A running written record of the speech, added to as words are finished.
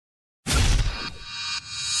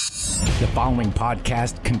The following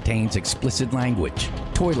podcast contains explicit language,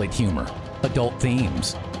 toilet humor, adult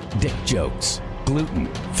themes, dick jokes, gluten,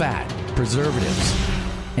 fat, preservatives,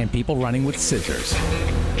 and people running with scissors.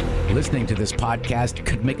 Listening to this podcast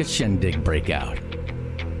could make a shindig break out.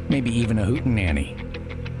 Maybe even a hootenanny.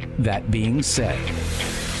 That being said,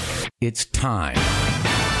 it's time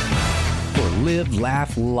for Live,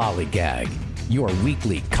 Laugh, Lollygag, your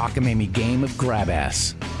weekly cockamamie game of grab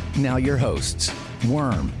ass. Now your hosts,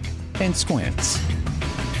 Worm and Squints.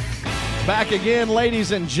 Back again,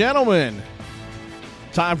 ladies and gentlemen.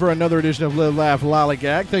 Time for another edition of Live, Laugh,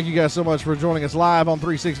 Lollygag. Thank you guys so much for joining us live on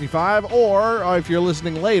 365, or if you're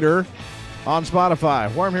listening later, on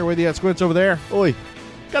Spotify. Worm here with you at Squints over there. Oi.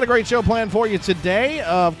 Got a great show planned for you today.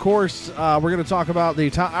 Of course, we're going to talk about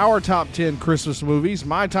our top 10 Christmas movies,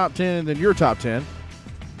 my top 10, and then your top 10.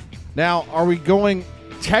 Now, are we going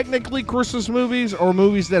technically Christmas movies or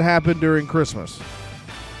movies that happen during Christmas?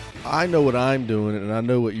 I know what I'm doing, and I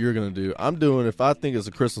know what you're going to do. I'm doing, if I think it's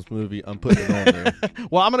a Christmas movie, I'm putting it on there.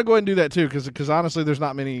 Well, I'm going to go ahead and do that, too, because honestly, there's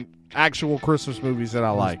not many actual Christmas movies that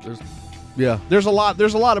I like. There's a lot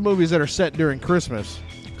of movies that are set during Christmas.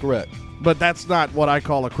 Correct. But that's not what I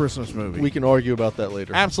call a Christmas movie. We can argue about that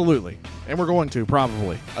later. Absolutely. And we're going to,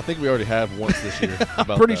 probably. I think we already have once this year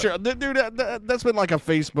about Pretty that. sure. Dude, that's been like a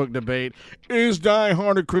Facebook debate. Is Die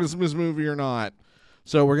Hard a Christmas movie or not?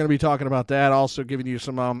 So we're going to be talking about that. Also giving you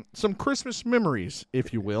some Christmas memories,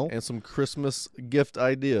 if you will. And some Christmas gift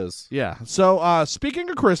ideas. Yeah. So speaking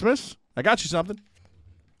of Christmas, I got you something.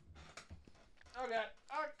 Okay.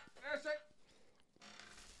 That's it.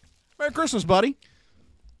 Merry Christmas, buddy.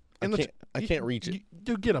 I can't reach it.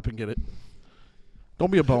 Dude, get up and get it.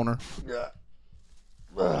 Don't be a boner.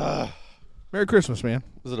 Merry Christmas, man.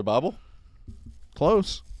 Is it a Bible?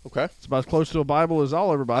 Close. Okay. It's about as close to a Bible as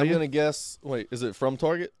I'll ever buy I'm you. going to guess, wait, is it from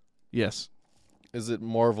Target? Yes. Is it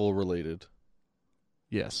Marvel related?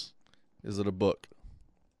 Yes. Is it a book?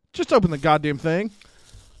 Just open the goddamn thing.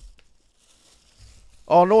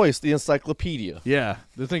 Oh, no, it's the encyclopedia. Yeah,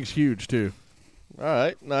 the thing's huge, too. All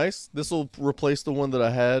right, nice. This will replace the one that I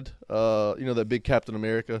had, that big Captain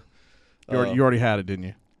America. You already had it, didn't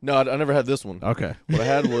you? No, I never had this one. Okay. What I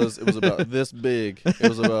had it was about this big. It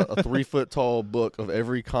was about a 3-foot tall book of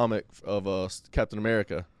every comic of Captain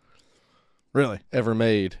America Really? ever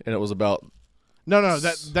made, and it was about. No,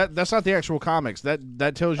 that's not the actual comics.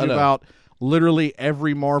 That tells you I know. about literally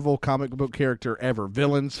every Marvel comic book character ever.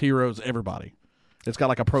 Villains, heroes, everybody. It's got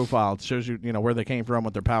like a profile. It shows you, where they came from,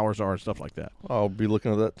 what their powers are, and stuff like that. I'll be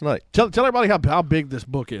looking at that tonight. Tell everybody how big this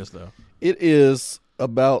book is, though. It is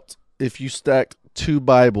about if you stacked 2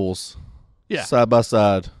 Bibles, side by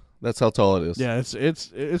side. That's how tall it is. Yeah,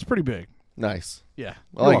 it's pretty big. Nice. Yeah,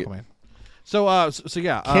 I you're like welcome, man. So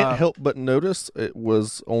yeah, Can't help but notice it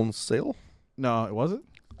was on sale. No, it wasn't.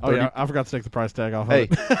 Oh 30. yeah, I forgot to take the price tag off. Hey,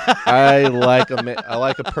 of it. I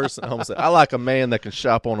like a person. I like a man that can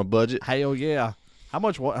shop on a budget. Hell yeah! How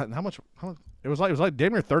much? It was like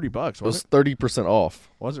damn near $30. It was Was 30% off.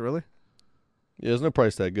 Was it really? Yeah, there's no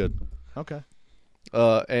price tag. Good. Okay.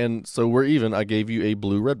 And so we're even. I gave you a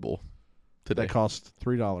blue Red Bull today. That cost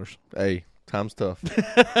 $3. Hey, time's tough.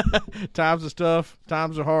 Times is tough.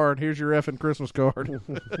 Times are hard. Here's your effing Christmas card. You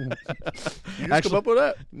just come up with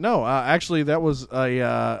that? No, actually, that was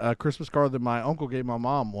a Christmas card that my uncle gave my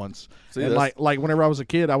mom once. See, and like whenever I was a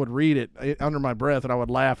kid, I would read it under my breath, and I would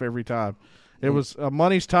laugh every time. It was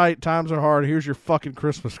money's tight, times are hard. Here's your fucking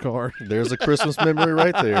Christmas card. There's a Christmas memory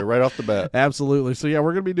right there, right off the bat. Absolutely. So yeah,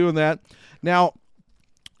 we're gonna be doing that. Now,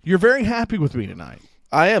 you're very happy with me tonight.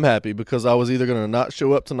 I am happy because I was either going to not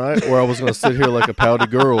show up tonight or I was going to sit here like a pouty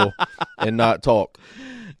girl and not talk.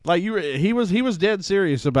 Like he was dead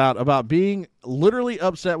serious about being literally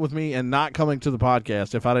upset with me and not coming to the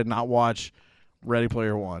podcast if I did not watch Ready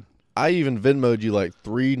Player One. I even Venmo'd you like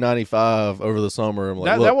 $3.95 over the summer. I'm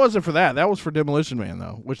like, that wasn't for that. That was for Demolition Man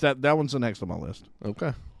though, which that one's the next on my list.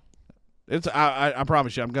 Okay. It's I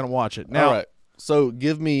promise you I'm gonna watch it. Now, all right. So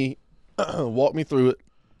walk me through it.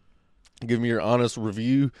 Give me your honest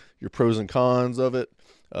review, your pros and cons of it,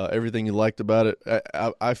 everything you liked about it.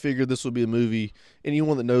 I figured this would be a movie.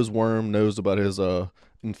 Anyone that knows Worm knows about his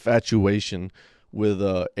infatuation with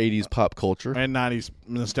 80s pop culture. and 90s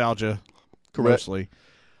nostalgia, Correct. mostly.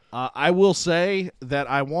 I will say that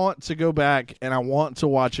I want to go back and I want to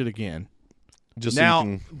watch it again. Just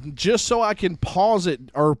So I can pause it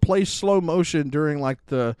or play slow motion during like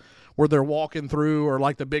where they're walking through or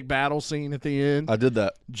like the big battle scene at the end. I did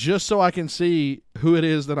that. Just so I can see who it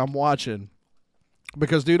is that I'm watching.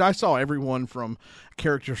 Because, dude, I saw everyone from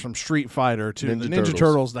characters from Street Fighter to the Ninja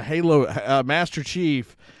Turtles, the Halo, Master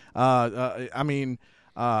Chief.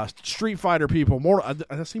 Street Fighter people. Did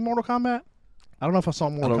I see Mortal Kombat? I don't know if I saw I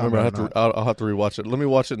Mortal don't Kombat. remember. I'll have to rewatch it. Let me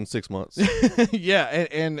watch it in 6 months. Yeah,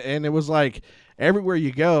 and it was like everywhere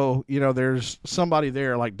you go, there's somebody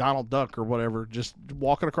there, like Donald Duck or whatever, just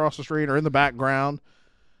walking across the street or in the background.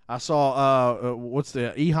 I saw what's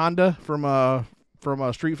the E Honda from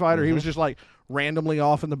Street Fighter. He was just like randomly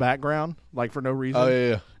off in the background, like for no reason. Oh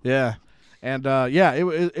yeah. Yeah, and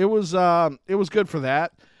it was good for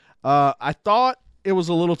that. I thought it was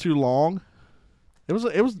a little too long. It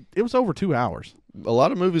was over 2 hours. A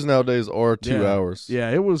lot of movies nowadays are 2 hours. Yeah,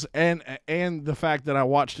 it was, and the fact that I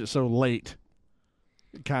watched it so late,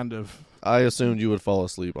 kind of. I assumed you would fall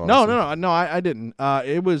asleep. Honestly. No, I didn't.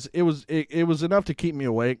 It was enough to keep me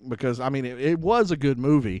awake because it was a good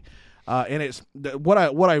movie, and it's what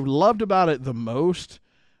I loved about it the most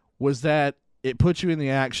was that it puts you in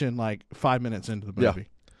the action like 5 minutes into the movie. Yeah.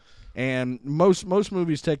 And most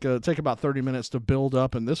movies take about 30 minutes to build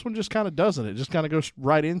up, and this one just kind of doesn't. It just kind of goes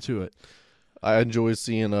right into it. I enjoy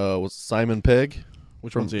seeing Simon Pegg.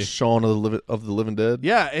 Which from one's he? Shaun of the Living Dead.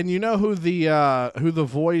 Yeah, and you know who the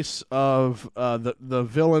voice of the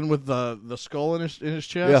villain with the skull in his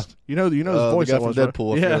chest? Yeah. You know his voice. The guy from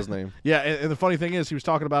Deadpool. Right? I forgot his name. Yeah, and the funny thing is, he was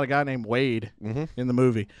talking about a guy named Wade in the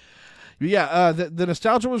movie. Yeah, the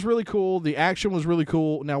nostalgia was really cool. The action was really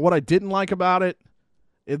cool. Now, what I didn't like about it,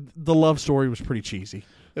 the love story was pretty cheesy.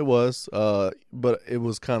 It was, but it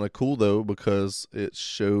was kind of cool though because it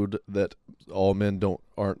showed that all men don't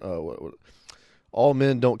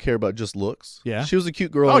care about just looks. Yeah, she was a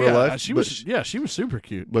cute girl in real life. She was super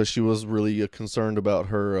cute, but she was really concerned about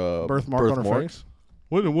her birthmark on her face.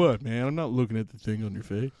 What, man? I'm not looking at the thing on your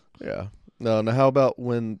face. Yeah. No. Now, how about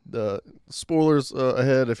when spoilers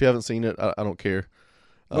ahead? If you haven't seen it, I don't care.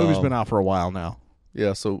 Movie's been out for a while now.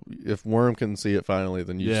 Yeah, so if Worm can see it finally,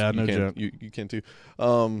 then you can too.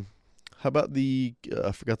 How about the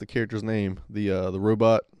I forgot the character's name, the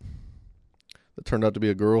robot that turned out to be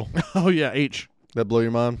a girl. Oh yeah, H. That blow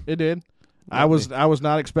your mind? It did. I was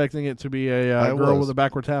not expecting it to be a girl with a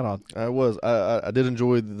backwards hat on. I did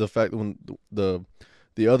enjoy the fact that when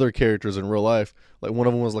the other characters in real life, like one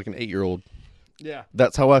of them was like an 8-year-old. Yeah,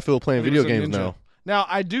 that's how I feel playing video games now. Now,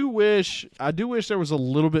 I do wish there was a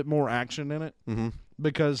little bit more action in it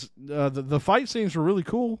because the fight scenes were really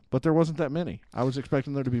cool, but there wasn't that many. I was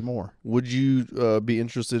expecting there to be more. Would you be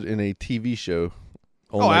interested in a TV show?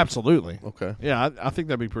 Absolutely. Okay. Yeah, I think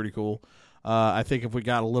that'd be pretty cool. I think if we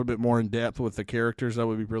got a little bit more in depth with the characters, that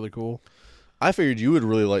would be really cool. I figured you would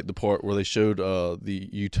really like the part where they showed the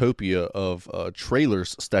utopia of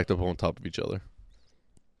trailers stacked up on top of each other.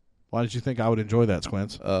 Why did you think I would enjoy that,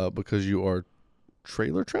 Squints? Because you are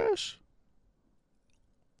trailer trash?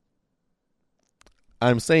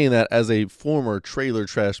 I'm saying that as a former trailer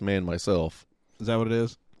trash man myself. Is that what it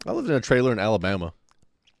is? I lived in a trailer in Alabama.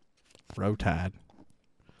 Row Tide.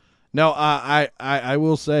 No, I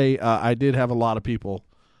will say I did have a lot of people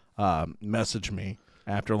message me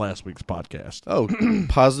after last week's podcast. Oh,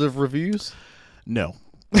 positive reviews? No.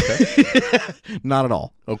 Okay. Not at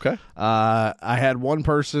all. Okay. I had one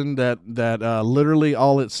person that literally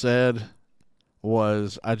all it said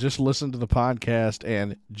was, I just listened to the podcast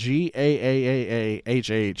and GAAAHH,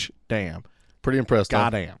 damn. Pretty impressed.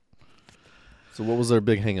 Goddamn. Huh? So what was their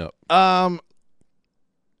big hang up?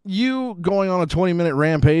 You going on a 20-minute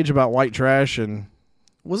rampage about white trash, and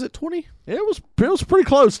was it 20? It was pretty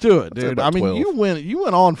close to it, dude. I mean, 12. you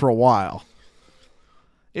went on for a while.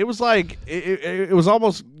 It was like it was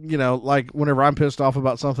almost, like whenever I'm pissed off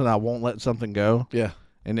about something, I won't let something go. Yeah.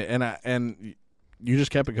 And you just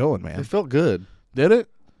kept it going, man. It felt good. Did it?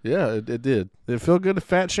 Yeah, it did. Did it feel good to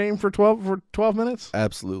fat shame for 12 minutes?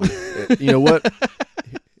 Absolutely. You know what?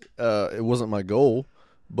 It wasn't my goal,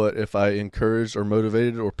 but if I encouraged or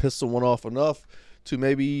motivated or pissed someone off enough to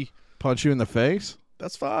maybe punch you in the face,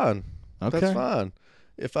 that's fine. Okay. That's fine.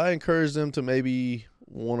 If I encourage them to maybe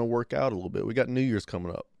want to work out a little bit, we got New Year's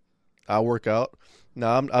coming up. I work out.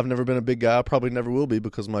 Now, I've never been a big guy. I probably never will be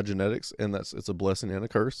because of my genetics, and it's a blessing and a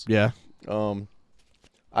curse. Yeah.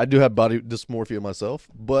 I do have body dysmorphia myself,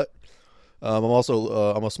 but I'm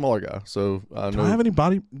also I'm a smaller guy, so I know. Do I have any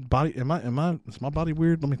body? Is my body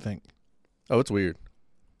weird? Let me think. Oh, it's weird.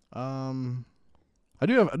 I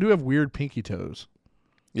do have weird pinky toes.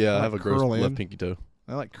 Yeah, I have a gross left in. pinky toe.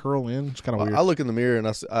 I like curl in. It's kind of weird. I look in the mirror and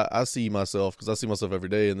I see myself because I see myself every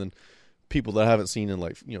day, and then people that I haven't seen in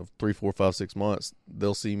 3, 4, 5, 6 months,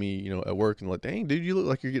 they'll see me at work and like, dang dude, you look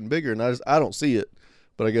like you're getting bigger, and I don't see it,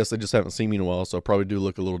 but I guess they just haven't seen me in a while, so I probably do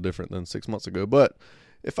look a little different than 6 months ago. But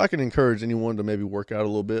if I can encourage anyone to maybe work out a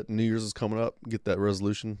little bit, New Year's is coming up, get that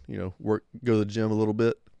resolution, go to the gym a little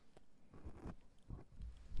bit.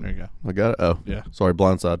 There you go. I got it. Oh, Yeah. Sorry,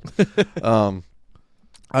 blindside.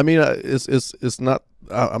 I mean, it's not.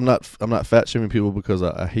 I'm not fat shaming people because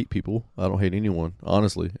I hate people. I don't hate anyone,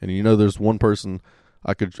 honestly. And there's one person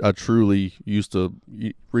I truly used to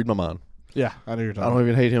read my mind. Yeah, I know you're talking. I don't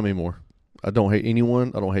even hate him anymore. I don't hate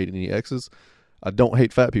anyone. I don't hate any exes. I don't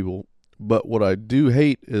hate fat people. But what I do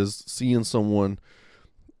hate is seeing someone.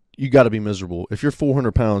 You got to be miserable. If you're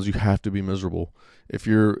 400 pounds, you have to be miserable. If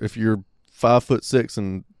you're 5'6"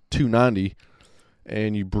 and 290,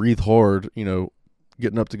 and you breathe hard,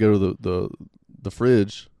 getting up to go to the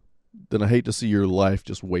fridge, then I hate to see your life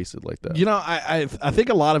just wasted like that. I think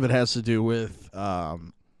a lot of it has to do with a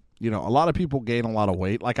lot of people gain a lot of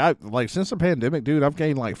weight. Like since the pandemic, dude, I've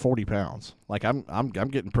gained like 40 pounds. Like I'm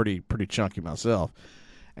getting pretty chunky myself.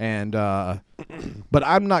 And but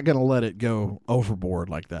I'm not going to let it go overboard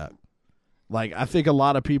like that. Like I think a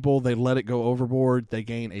lot of people, they let it go overboard, they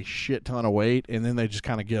gain a shit ton of weight, and then they just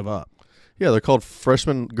kind of give up. Yeah, they're called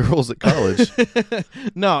freshman girls at college.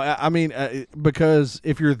 No, I mean because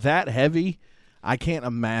if you're that heavy, I can't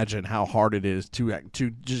imagine how hard it is to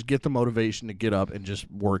just get the motivation to get up and just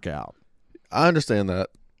work out. I understand that.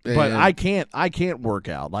 But I can't work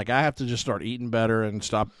out. Like I have to just start eating better and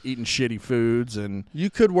stop eating shitty foods. And you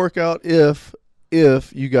could work out if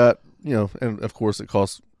you got, and of course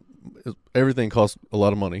everything costs a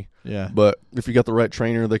lot of money. Yeah. But if you got the right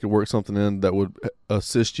trainer, they could work something in that would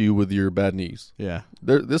assist you with your bad knees. Yeah.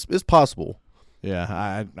 This is possible. Yeah,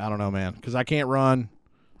 I don't know, man, because I can't run.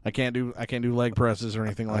 I can't do leg presses or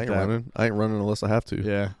anything like that. I ain't running unless I have to.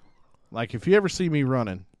 Yeah. Like if you ever see me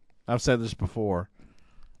running, I've said this before,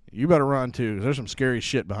 you better run too. There's some scary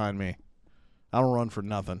shit behind me. I don't run for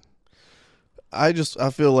nothing. I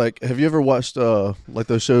feel like, have you ever watched like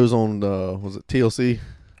those shows on was it TLC?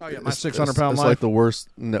 Oh yeah, my 600-pound life. It's like the worst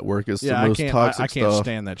network. It's the most toxic I can't stuff.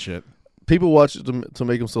 stand that shit. People watch it to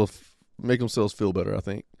make themselves feel better. I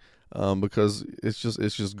think because it's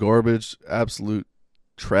just garbage, absolute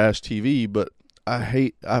trash TV. But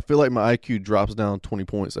I feel like my IQ drops down 20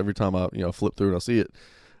 points every time I flip through and I see it.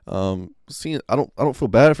 I don't feel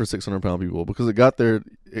bad for 600-pound people because it got there.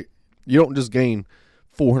 You don't just gain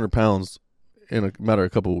 400 pounds in a matter of a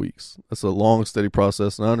couple of weeks. It's a long, steady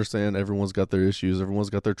process, and I understand everyone's got their issues, everyone's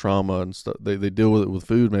got their trauma and stuff. They deal with it with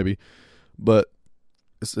food maybe, but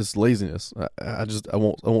it's laziness. I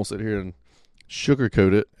won't sit here and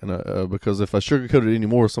sugarcoat it, and because if I sugarcoat it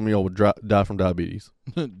anymore, some of y'all would die from diabetes.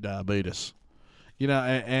 Diabetes,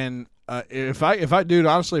 and if I dude,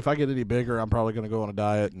 honestly, if I get any bigger, I'm probably going to go on a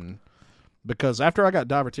diet, and because after I got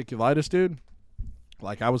diverticulitis, dude,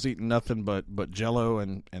 like I was eating nothing but Jello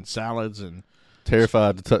and salads and.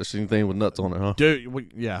 Terrified to touch anything with nuts on it, huh?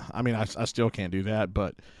 Dude, yeah. I mean, I still can't do that,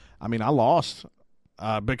 but I mean, I lost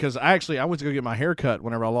because I went to go get my hair cut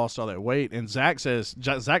whenever I lost all that weight, and Zach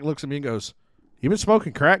looks at me and goes, "You been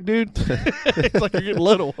smoking crack, dude?" It's like you're getting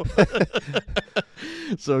little.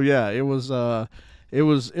 So yeah, it was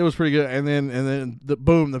pretty good, and then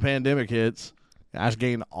the pandemic hits, and I just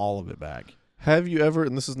gained all of it back. Have you ever?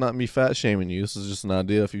 And this is not me fat shaming you. This is just an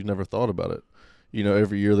idea. If you've never thought about it,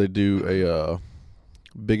 every year they do a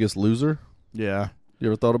Biggest Loser. Yeah. You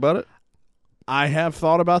ever thought about it? I have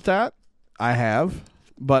thought about that. I have.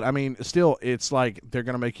 But, I mean, still, it's like they're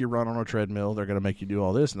going to make you run on a treadmill. They're going to make you do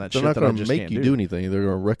all this and that shit that I just can't do. They're not going to make you do anything. They're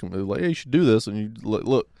going to recommend, like, hey, you should do this. And you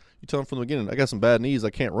look, you tell them from the beginning, I got some bad knees. I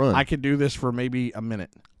can't run. I could do this for maybe a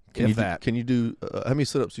minute. Can you do how many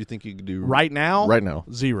sit-ups do you think you could do? Right now? Right now.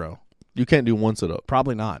 0. You can't do one sit-up.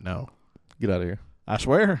 Probably not, no. Get out of here. I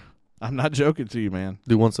swear. I'm not joking to you, man.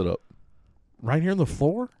 Do one sit-up. Right here on the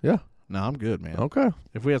floor? Yeah. No, I'm good, man. Okay.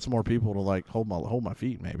 If we had some more people to like hold my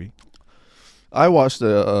feet, maybe. I watched it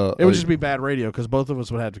would just be bad radio because both of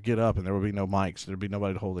us would have to get up and there would be no mics. There'd be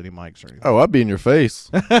nobody to hold any mics or anything. Oh, I'd be in your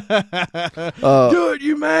face. Do it,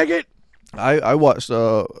 you maggot. I watched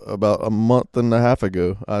about a month and a half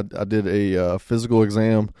ago. I did a physical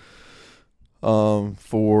exam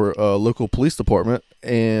for a local police department,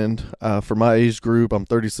 and for my age group, I'm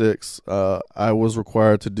 36. I was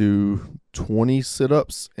required to do 20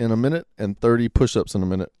 sit-ups in a minute and 30 push-ups in a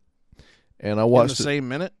minute. And I watched in the same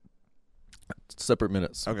minute? Separate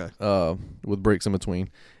minutes. Okay. With breaks in between.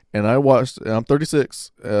 And I watched, and I'm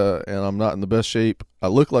 36, and I'm not in the best shape. I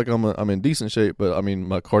look like I'm in decent shape, but I mean,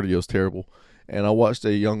 my cardio is terrible. And I watched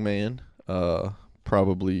a young man,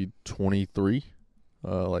 probably 23,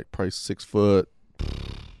 like probably 6 foot,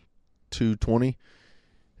 220.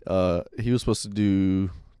 He was supposed to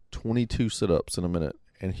do 22 sit-ups in a minute,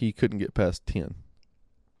 and he couldn't get past 10.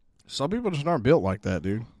 Some people just aren't built like that,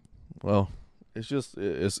 dude. Well, it's just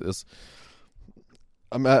it's.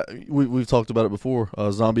 We've talked about it before.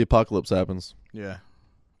 Zombie apocalypse happens. Yeah.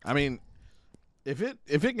 I mean, if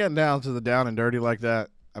it got down to the down and dirty like that,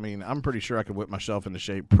 I mean, I'm pretty sure I could whip myself into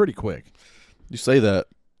shape pretty quick. You say that.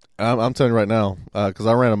 I'm telling you right now, because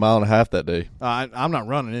I ran 1.5 miles that day. I'm not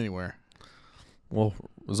running anywhere. Well,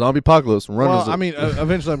 zombie apocalypse. Well, I mean,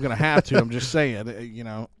 eventually I'm going to have to. I'm just saying, you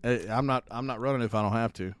know, I'm not running if I don't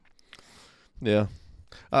have to. Yeah.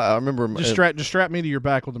 I remember. Just strap me to your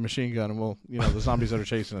back with a machine gun, and we'll, you know, the zombies that are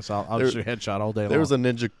chasing us, I'll just do a headshot all day long. There was a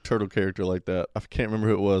Ninja Turtle character like that. I can't remember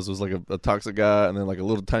who it was. It was like a toxic guy, and then like a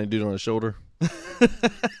little tiny dude on his shoulder.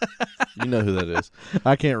 You know who that is.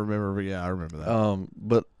 I can't remember, but yeah, I remember that.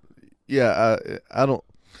 But yeah, I don't.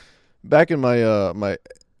 Back in my my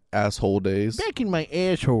asshole days. Back in my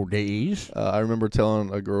asshole days. I remember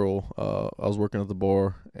telling a girl I was working at the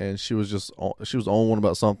bar, and she was on one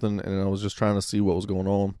about something, and I was just trying to see what was going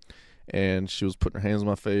on, and she was putting her hands on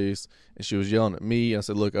my face, and she was yelling at me. And I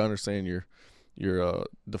said, "Look, I understand you're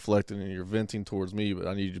deflecting and you're venting towards me, but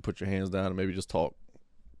I need you to put your hands down and maybe just talk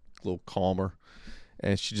a little calmer."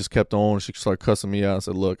 And she just kept on. She started cussing me out. I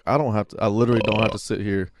said, "Look, I literally don't have to sit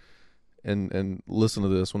here and listen to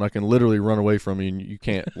this when I can literally run away from you and you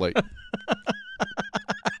can't, like."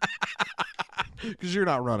 Because you're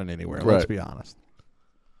not running anywhere, Right. Let's be honest.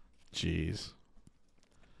 Jeez.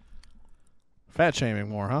 Fat shaming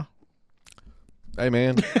more, huh? Hey,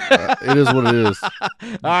 man, it is what it is. All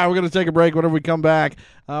right, we're going to take a break. Whenever we come back,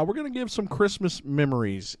 we're going to give some Christmas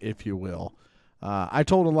memories, if you will. I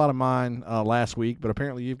told a lot of mine last week, but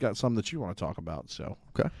apparently you've got some that you want to talk about, so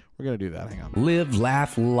Okay. we're going to do that. Hang on. Live,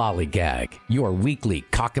 laugh, lollygag. Your weekly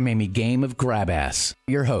cockamamie game of grab ass.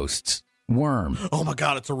 Your hosts, Worm Oh, my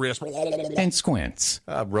God, it's a wrist. and Squints.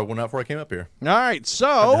 I broke one out before I came up here. All right, Had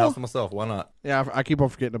the house so... to myself. Why not? Yeah, I keep on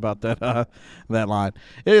forgetting about that that line.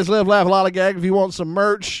 It is Live, Laugh, Lollygag. If you want some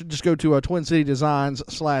merch, just go to Twin City Designs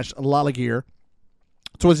 /Lollygear.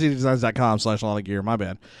 TwinCityDesigns.com/Lollygear. My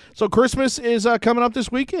bad. So Christmas is coming up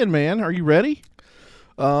this weekend, man. Are you ready?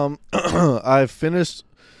 I finished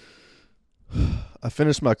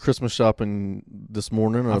my Christmas shopping this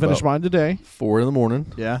morning. I finished mine today. 4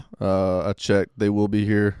 a.m. Yeah. I checked. They will be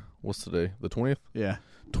here. What's today? The 20th? Yeah.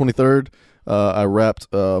 23rd. I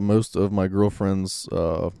wrapped most of my girlfriend's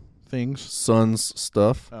Things. son's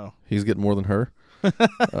stuff. Oh. He's getting more than her.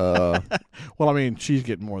 Well, I mean, she's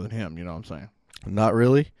getting more than him. You know what I'm saying? Not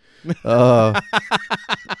really. But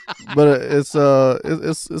it's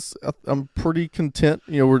I'm pretty content.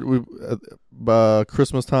 You know, we by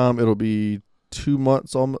Christmas time it'll be 2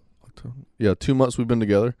 months 2 months we've been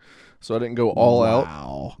together. So I didn't go all out.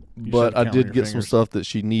 Wow. You But should I count did your get some fingers. stuff that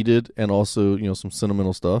she needed, and also, you know, some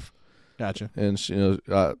sentimental stuff. Gotcha. And she,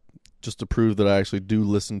 just to prove that I actually do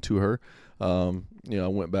listen to her, you know, I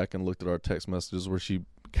went back and looked at our text messages where she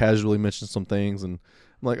casually mentioned some things, and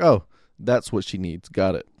I'm like, oh, that's what she needs.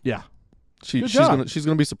 Got it. Yeah. She's job.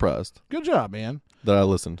 gonna be surprised Good job, man. that I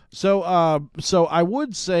listened. So I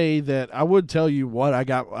would say that I would tell you what I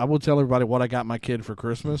got. I will tell everybody what I got my kid for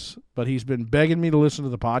Christmas, but he's been begging me to listen to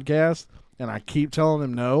the podcast, and I keep telling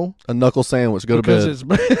him no. A knuckle sandwich. Go to Because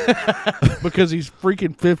bed. it's because he's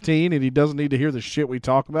freaking 15 and he doesn't need to hear the shit we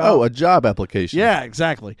talk about. Oh, a job application. Yeah,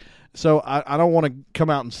 exactly. So I don't want to come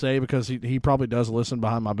out and say, because he probably does listen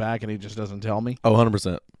behind my back and he just doesn't tell me. Oh,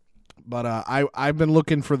 100%. But I've been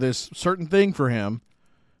looking for this certain thing for him,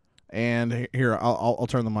 and here I'll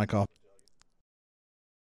turn the mic off.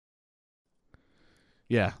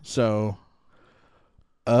 Yeah. So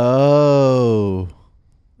Oh.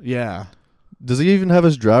 yeah. Does he even have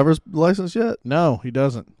his driver's license yet? No, he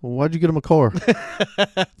doesn't. Well, why'd you get him a car?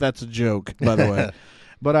 That's a joke, by the way.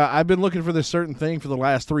 But I've been looking for this certain thing for the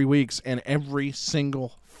last 3 weeks, and every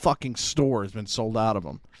single fucking store has been sold out of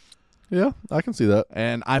them. Yeah, I can see that.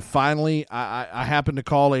 And I finally, I happened to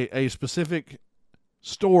call a specific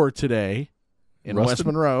store today in Ruston? West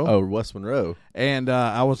Monroe. Oh, West Monroe. And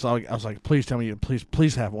I was like, please tell me,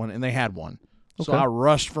 please have one. And they had one. So Okay. I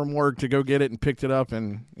rushed from work to go get it and picked it up,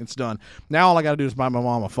 and it's done. Now all I got to do is buy my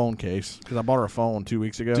mom a phone case, because I bought her a phone 2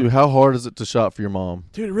 weeks ago. Dude, how hard is it to shop for your mom?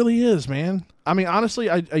 Dude, it really is, man. I mean, honestly,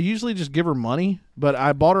 I usually just give her money, but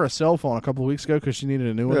I bought her a cell phone a couple of weeks ago because she needed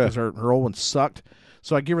a new one Yeah. because her old one sucked.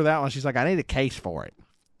 So I give her that one. She's like, I need a case for it.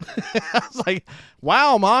 I was like,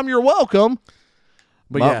 wow, Mom, you're welcome.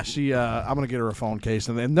 But Mom- yeah, I'm going to get her a phone case,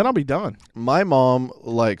 and then I'll be done. My mom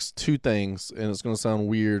likes two things, and it's going to sound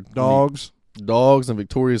weird. Dogs. Dogs and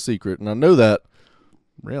Victoria's Secret. And I know that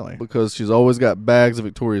Really? because she's always got bags of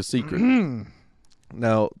Victoria's Secret.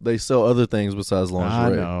 Now, they sell other things besides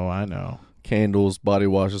lingerie. I know. Candles, body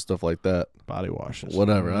washes, stuff like that. Body washes.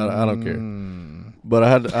 Whatever. I don't care. But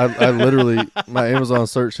I literally, my Amazon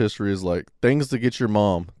search history is like things to get your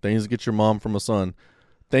mom from a son,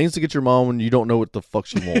 Things to get your mom when you don't know what the fuck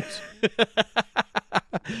she wants.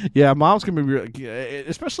 Yeah, moms can be,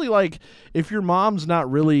 especially like if your mom's not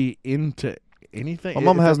really into anything. My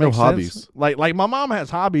mom if has that no makes hobbies. sense. Like my mom has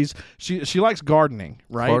hobbies. She likes gardening,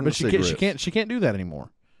 right? Garden But cigarettes. she can't do that anymore.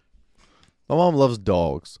 My mom loves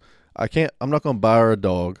dogs. I'm not going to buy her a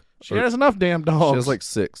dog. She has enough damn dogs. She has like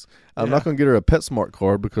 6. I'm Yeah. not going to get her a PetSmart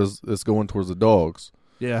card because it's going towards the dogs.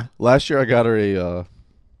 yeah. Last year I got her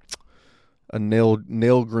a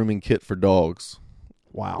nail grooming kit for dogs.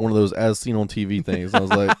 Wow. One of those as seen on TV things. I was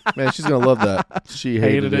like, man, she's gonna love that. She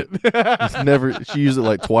hated it. It's never. She used it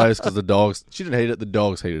like twice because the dogs. She didn't hate it. The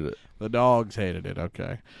dogs hated it. The dogs hated it.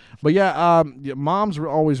 Okay, but yeah, moms were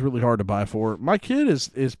always really hard to buy for. My kid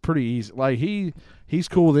is pretty easy. Like he's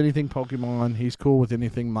cool with anything Pokemon. He's cool with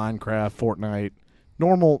anything Minecraft, Fortnite,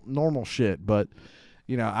 normal shit. But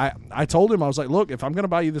you know, I told him, I was like, look, if I'm gonna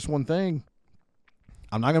buy you this one thing,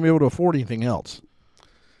 I'm not gonna be able to afford anything else.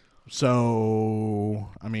 So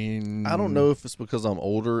I mean, I don't know if it's because I'm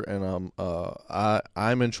older and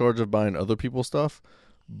I'm in charge of buying other people's stuff,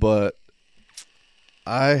 but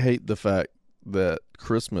I hate the fact that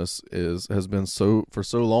Christmas has been for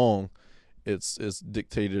so long. It's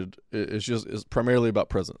dictated. It's primarily about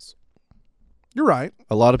presents. You're right.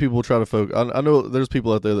 A lot of people try to focus. I know there's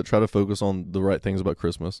people out there that try to focus on the right things about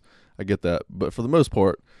Christmas. I get that, but for the most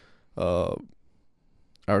part,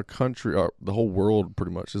 our country, the whole world,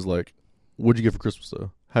 pretty much is like, "What'd you get for Christmas,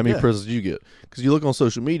 though? How many presents did you get?" Because you look on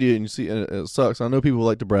social media and you see, and it sucks. I know people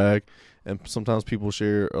like to brag, and sometimes people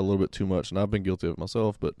share a little bit too much, and I've been guilty of it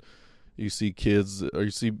myself. But you see kids, or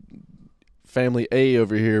you see family A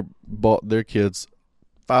over here bought their kids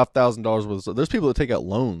 $5,000 worth of stuff. There's people that take out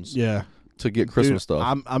loans, Yeah. to get Christmas Dude,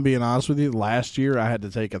 stuff. I'm being honest with you. Last year, I had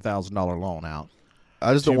to take $1,000 loan out.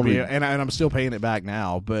 I just don't want to. and I'm still paying it back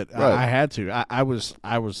now, but Right. I had to. I was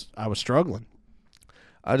struggling.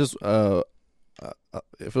 I just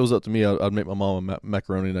if it was up to me, I'd make my mom a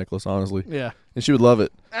macaroni necklace, honestly, Yeah, and she would love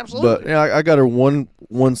it. absolutely. But yeah, I got her one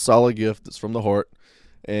solid gift that's from the heart,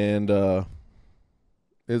 and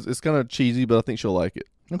it's kind of cheesy, but I think she'll like it.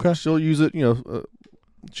 Okay. She'll use it,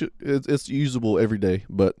 it's usable every day.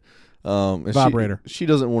 But and Vibrator. She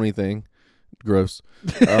doesn't want anything gross.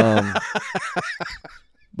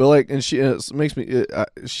 But like, and it makes me.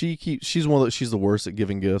 She's one of the, she's the worst at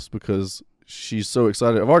giving gifts because she's so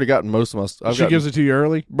excited. I've already gotten most of my stuff. She gives it to you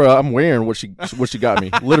early. Bro, I'm wearing what she got me,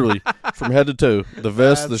 literally from head to toe. The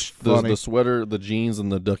vest, That's the funny. sweater, the jeans, and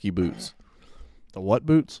the ducky boots. The what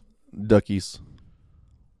boots? Duckies.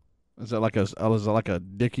 Is that like a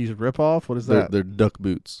Dickies ripoff? What is that? They're duck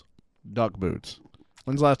boots. Duck boots.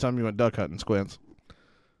 When's the last time you went duck hunting, Squints?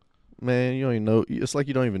 Man, you don't even know. It's like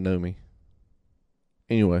you don't even know me.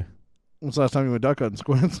 Anyway, When's the last time you went duck hunting,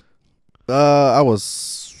 Squints? I was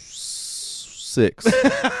 6.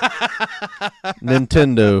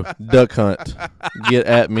 Nintendo Duck Hunt. Get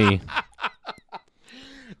at me.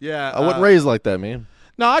 Yeah, I wasn't raised like that, man.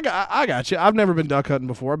 No, I got you. I've never been duck hunting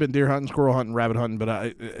before. I've been deer hunting, squirrel hunting, rabbit hunting,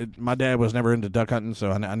 but my dad was never into duck hunting,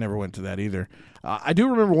 so I never went to that either. I do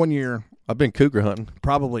remember one year, I've been cougar hunting.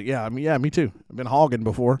 probably, yeah, me too. I've been hogging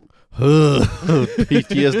before.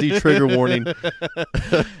 PTSD trigger warning.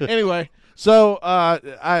 Anyway, so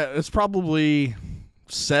it's probably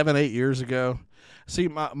 7-8 years ago. See,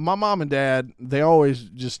 my mom and dad, they always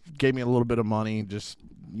just gave me a little bit of money, just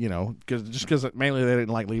because mainly they didn't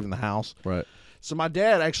like leaving the house. Right. So my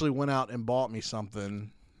dad actually went out and bought me something,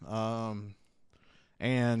 and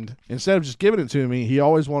instead of just giving it to me, he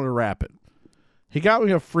always wanted to wrap it. He got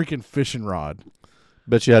me a freaking fishing rod.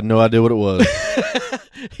 Bet you had no idea what it was.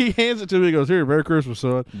 He hands it to me and goes, "Here, Merry Christmas,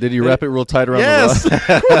 son." Did he wrap it real tight around Yes, the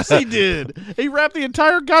rod? of course he did. He wrapped the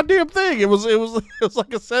entire goddamn thing. It was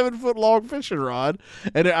like a 7-foot long fishing rod,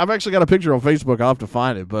 and I've actually got a picture on Facebook. I'll have to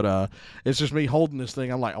find it, but it's just me holding this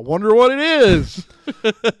thing. I'm like, I wonder what it is.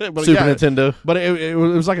 But Super Nintendo. But it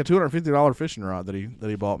was like a $250 fishing rod that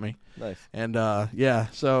he bought me. Nice. And yeah,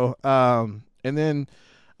 so and then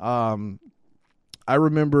I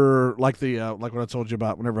remember like like what I told you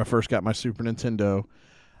about whenever I first got my Super Nintendo.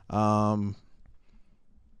 Trying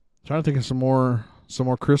to think of some more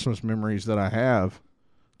Christmas memories that I have.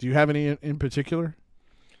 Do you have any in particular?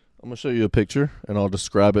 I'm gonna show you a picture and I'll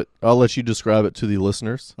describe it. I'll let you describe it to the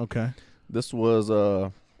listeners. Okay. This was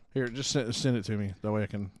Here, just send it to me. That way I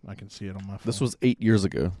can see it on my phone. this was 8 years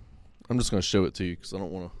ago. I'm just gonna show it to you because I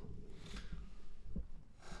don't want to.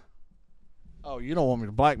 Oh, you don't want me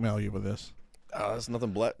to blackmail you with this? There's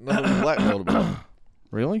nothing blackmailed about it.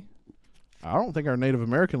 Really? I don't think our Native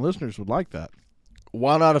American listeners would like that.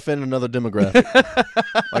 Why not offend another demographic?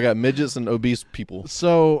 I got midgets and obese people.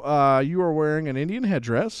 So you are wearing an Indian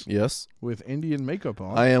headdress Yes. with Indian makeup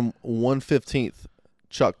on. I am 1/15th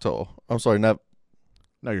Choctaw. I'm sorry, not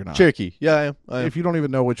No, you're not. Cherokee. Yeah, I am. If you don't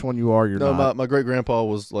even know which one you are, you're No, not. my great grandpa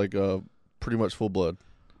was like pretty much full blood.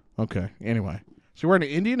 Okay. Anyway, so you're wearing an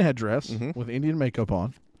Indian headdress Mhm. with Indian makeup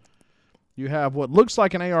on. You have what looks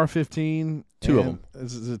like an AR-15. Two of and- them.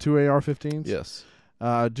 Is it two AR-15s? Yes.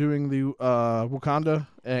 Doing the Wakanda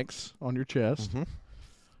X on your chest. Mhm.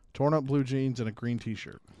 Torn up blue jeans and a green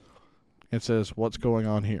T-shirt. It says, "What's going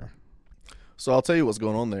on here?" So I'll tell you what's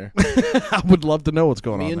going on there. I would love to know what's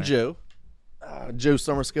going on. Me and there. Joe, Joe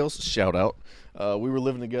Summerscales, shout out. We were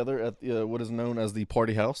living together at what is known as the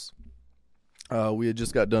Party House. We had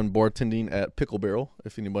just got done bartending at Pickle Barrel,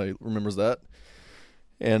 if anybody remembers that.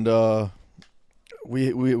 And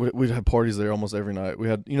we'd have parties there almost every night. We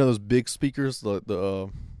had those big speakers,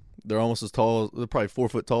 they're almost as tall, they're probably 4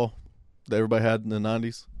 foot tall, that everybody had in the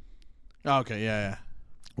 90s. Oh, okay, yeah.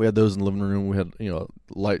 We had those in the living room. We had a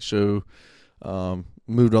light show.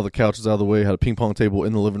 Moved all the couches out of the way. Had a ping pong table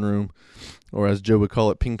in the living room, or as Joe would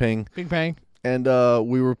call it, ping pong. Ping pang. And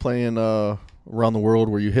we were playing Around the World,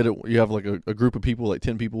 where you hit it. You have like a group of people, like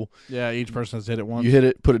 10 people. Yeah, each person has hit it once. You hit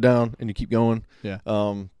it, put it down, and you keep going. Yeah.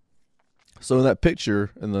 So in that picture,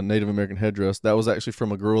 in the Native American headdress, that was actually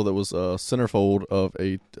from a girl that was centerfold of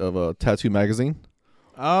a tattoo magazine.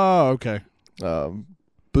 Oh, okay.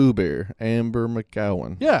 Boo Bear, Amber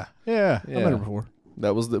McGowan. Yeah. I met Yeah. her before.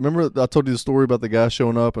 That was remember I told you the story about the guy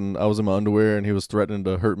showing up and I was in my underwear and he was threatening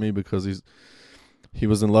to hurt me because he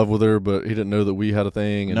was in love with her, but he didn't know that we had a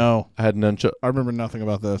thing. And No. I had I remember nothing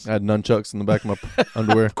about this. I had nunchucks in the back of my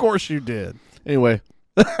underwear. Of course you did. Anyway,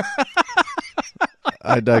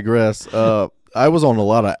 I digress. I was on a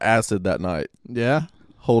lot of acid that night, Yeah.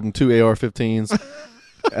 holding two AR-15s.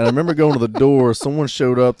 And I remember going to the door. Someone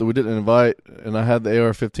showed up that we didn't invite, and I had the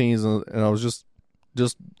AR-15s, and I was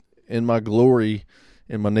just in my glory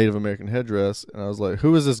in my Native American headdress, and I was like,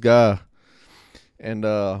 "Who is this guy?" And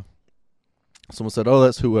someone said, "Oh,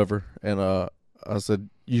 that's whoever." And I said,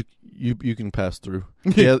 "You can pass through."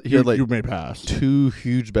 He had like you may pass. 2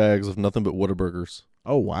 huge bags of nothing but Whataburgers.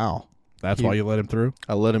 Oh, wow. That's why you let him through?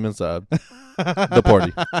 I let him inside the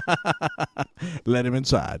party. Let him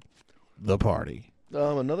inside the party.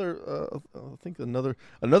 I think another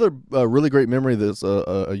really great memory that's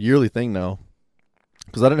a yearly thing now,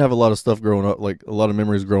 because I didn't have a lot of stuff growing up, like a lot of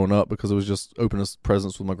memories growing up, because it was just opening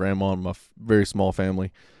presents with my grandma and my very small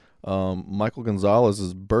family. Michael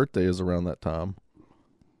Gonzalez's birthday is around that time.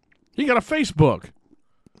 He got a Facebook.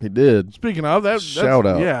 He did. Speaking of that, Shout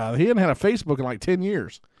out. Yeah, he hadn't had a Facebook in like 10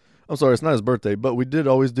 years. I'm sorry, it's not his birthday, but we did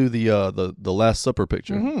always do the Last Supper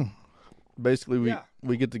picture. Mm-hmm. Basically,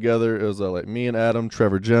 we get together. It was like me and Adam,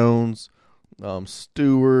 Trevor Jones,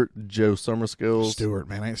 Stewart, Joe Summerscales, Stewart,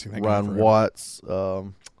 man, I ain't seen that guy Ryan forever. Watts,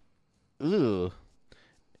 one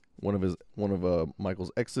of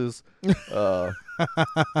Michael's exes,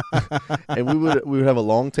 and we would have a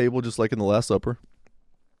long table just like in the Last Supper,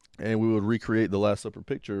 and we would recreate the Last Supper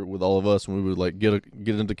picture with all of us, and we would like get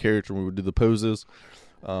into character, and we would do the poses.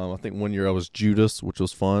 I think one year I was Judas, which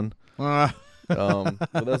was fun. But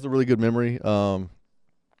that's a really good memory. A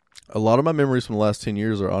lot of my memories from the last 10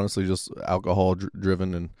 years are honestly just alcohol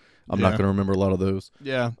driven, and I'm not going to remember a lot of those.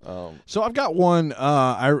 Yeah. So I've got one.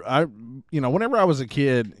 I whenever I was a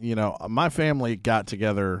kid, my family got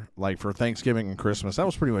together like for Thanksgiving and Christmas. That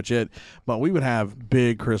was pretty much it. But we would have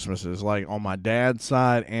big Christmases, like on my dad's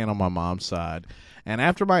side and on my mom's side. And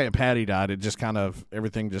after my Aunt Patty died,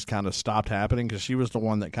 everything just kind of stopped happening because she was the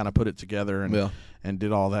one that kind of put it together and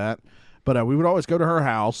did all that. But we would always go to her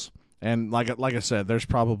house. And like I said, there's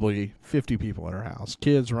probably 50 people at her house.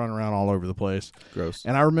 Kids running around all over the place. Gross.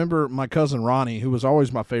 And I remember my cousin Ronnie, who was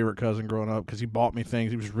always my favorite cousin growing up because he bought me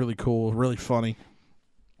things. He was really cool, really funny,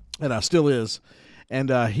 and still is.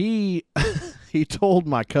 And he told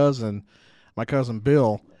my cousin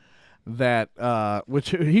Bill, that which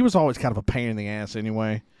he was always kind of a pain in the ass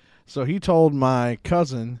anyway. So he told my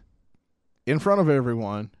cousin in front of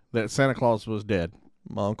everyone that Santa Claus was dead.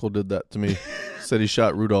 My uncle did that to me. Said he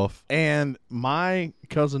shot Rudolph. And my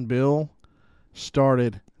cousin Bill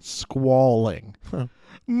started squalling.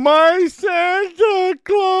 My Santa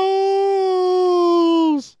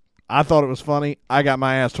Claus! I thought it was funny. I got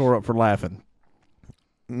my ass tore up for laughing.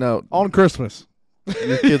 No, On Christmas.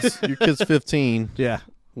 your kid's 15. Yeah.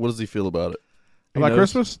 What does he feel about it? He About knows?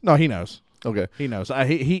 Christmas? No, he knows. Okay. He knows. I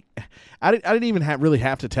didn't even really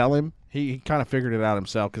have to tell him. He kind of figured it out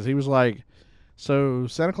himself because he was like, "So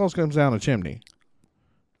Santa Claus comes down a chimney."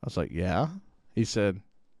 I was like, "Yeah." He said,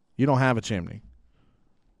 "You don't have a chimney."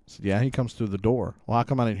 I said, yeah, he comes through the door. Well, how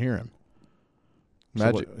come I didn't hear him?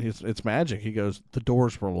 Magic. So it's magic. He goes, the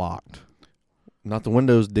doors were locked. Not the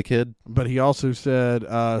windows, dickhead. But he also said,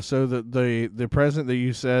 so the present that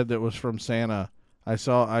you said that was from Santa, I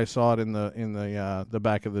saw it in the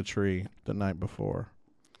back of the tree the night before.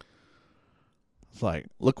 It's like,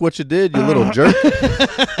 Look what you did, you little jerk.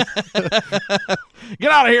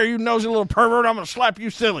 get out of here, you nosy little pervert! I'm gonna slap you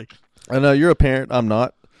silly. I know you're a parent. I'm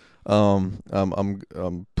not.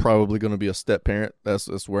 I'm probably going to be a step parent.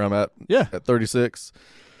 That's where I'm at. Yeah. At 36.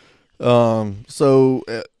 So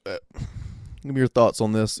give me your thoughts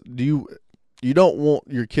on this. You don't want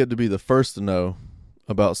your kid to be the first to know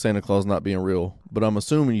about Santa Claus not being real, but I'm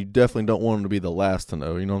assuming you definitely don't want him to be the last to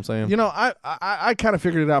know. You know what I'm saying? You know, I kind of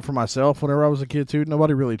figured it out for myself whenever I was a kid too.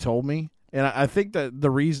 Nobody really told me, and I think that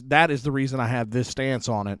that is the reason I have this stance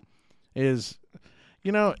on it. Is,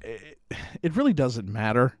 you know, it really doesn't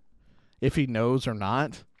matter if he knows or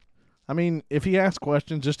not. I mean, if he asks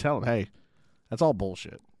questions, just tell him, hey, that's all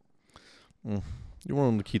bullshit. You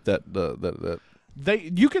want him to keep that.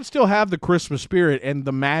 You can still have the Christmas spirit and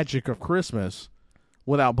the magic of Christmas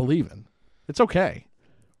without believing. It's okay.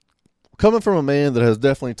 Coming from a man that has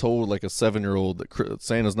definitely told like a 7-year-old that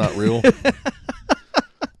Santa's not real.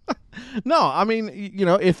 No, I mean, you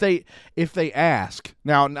know, if they ask.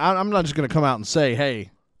 Now, I'm not just going to come out and say,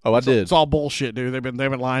 hey, Oh, I did. It's all bullshit, dude. They've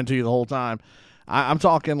been lying to you the whole time. I'm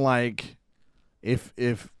talking like if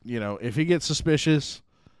you know, if he gets suspicious,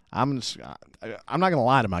 I'm not going to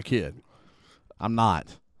lie to my kid. I'm not.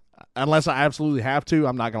 Unless I absolutely have to,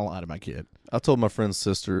 I'm not going to lie to my kid. I told my friend's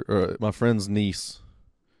sister, or my friend's niece,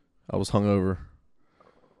 I was hungover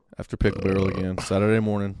after Pickle Barrel again, Saturday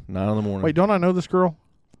morning, 9 in the morning. Wait, don't I know this girl?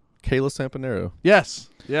 Kayla Sampanero. Yes.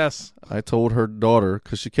 I told her daughter,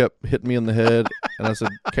 because she kept hitting me in the head, and I said,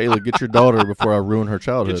 Kayla, get your daughter before I ruin her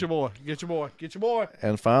childhood. Get your boy.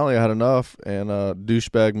 And finally I had enough, and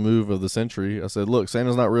douchebag move of the century. I said, look,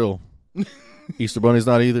 Santa's not real. Easter Bunny's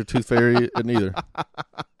not either. Tooth Fairy isn't either.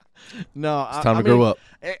 No. It's time to grow up.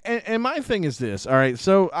 And my thing is this, all right,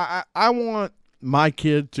 so I want my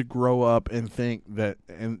kid to grow up and think that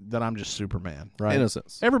I'm just Superman, right?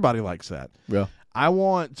 Innocence. Everybody likes that. Yeah. I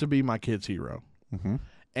want to be my kid's hero. Mm-hmm.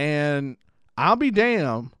 And I'll be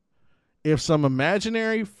damned if some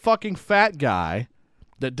imaginary fucking fat guy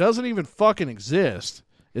that doesn't even fucking exist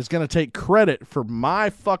is going to take credit for my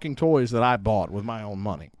fucking toys that I bought with my own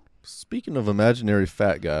money. Speaking of imaginary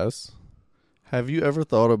fat guys, have you ever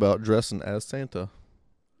thought about dressing as Santa?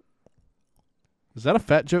 Is that a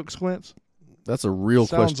fat joke, Squints? That's a real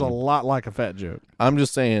Sounds question. a lot like a fat joke. I'm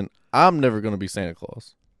just saying, I'm never going to be Santa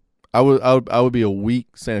Claus. I would be a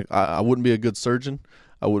weak Santa. I wouldn't be a good surgeon.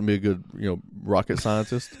 I wouldn't be a good rocket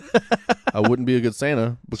scientist. I wouldn't be a good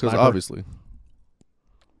Santa because Sniper. obviously.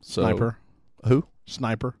 So, Sniper. Who?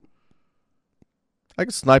 Sniper. I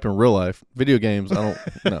can snipe in real life. Video games, I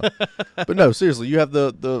don't know. But no, seriously, you have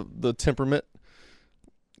the temperament.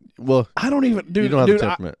 Well, I don't even, dude. you don't have the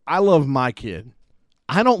temperament. I love my kid.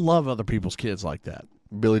 I don't love other people's kids like that.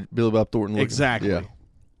 Billy Bob Thornton. Looking. Exactly. Yeah.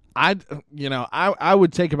 I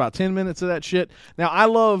would take about 10 minutes of that shit. Now I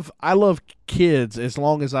love kids as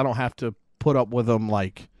long as I don't have to put up with them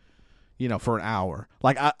for an hour.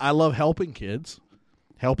 Like I love helping kids.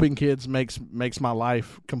 Helping kids makes my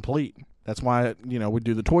life complete. That's why we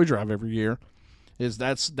do the toy drive every year.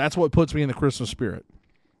 That's what puts me in the Christmas spirit.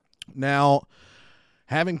 Now,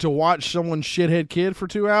 having to watch someone's shithead kid for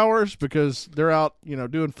 2 hours because they're out,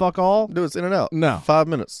 doing fuck all. No, it's in and out. No. 5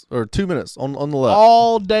 minutes or 2 minutes on the left.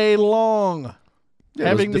 All day long. Yeah,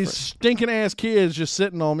 having these stinking ass kids just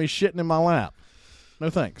sitting on me, shitting in my lap. No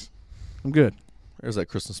thanks. I'm good. There's that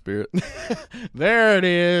Christmas spirit. There it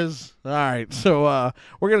is. All right. So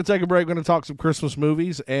we're going to take a break. We're going to talk some Christmas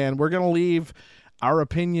movies, and we're going to leave our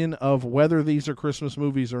opinion of whether these are Christmas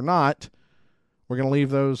movies or not. We're going to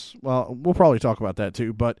leave those. Well, we'll probably talk about that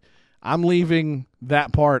too, but I'm leaving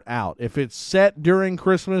that part out. If it's set during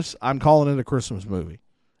Christmas, I'm calling it a Christmas movie,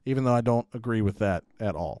 even though I don't agree with that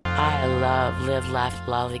at all. I love Live, Laugh,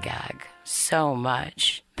 Lollygag so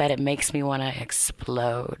much that it makes me want to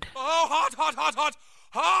explode. Oh, hot, hot, hot, hot.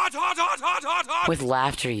 Hot, hot, hot, hot, hot, hot. With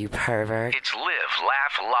laughter, you pervert. It's Live,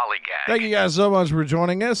 Laugh, Lollygag. Thank you guys so much for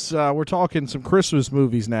joining us. We're talking some Christmas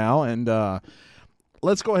movies now, and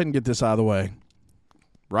let's go ahead and get this out of the way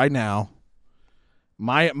right now.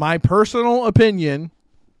 My personal opinion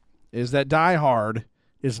is that Die Hard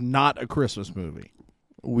is not a Christmas movie.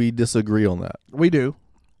 We disagree on that. We do,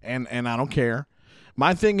 and I don't care.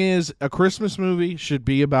 My thing is, a Christmas movie should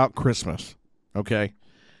be about Christmas, okay?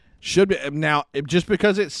 Should be. Now, just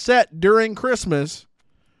because it's set during Christmas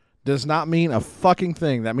does not mean a fucking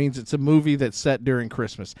thing. That means it's a movie that's set during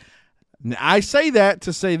Christmas. I say that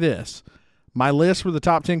to say this. My list for the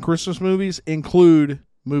top 10 Christmas movies include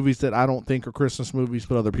movies that I don't think are Christmas movies,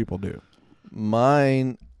 but other people do.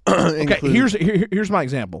 Mine. Okay, here's my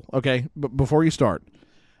example. Okay, but before you start,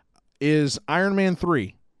 is Iron Man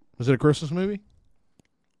 3? Was it a Christmas movie?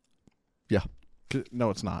 Yeah. No,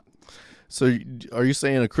 it's not. So are you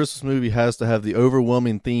saying a Christmas movie has to have the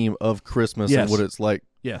overwhelming theme of Christmas Yes. and what it's like?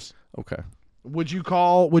 Yes. Okay. Would you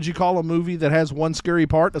call a movie that has one scary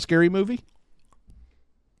part a scary movie?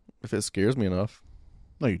 If it scares me enough.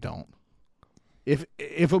 No, you don't. If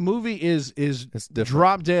a movie is different.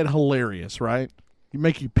 drop dead hilarious, right? You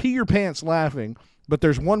make you pee your pants laughing, but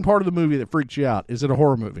there's one part of the movie that freaks you out. Is it a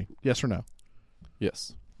horror movie? Yes or no?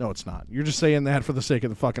 Yes. No, it's not. You're just saying that for the sake of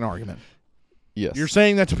the fucking argument. Yes. You're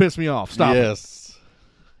saying that to piss me off. Stop. Yes.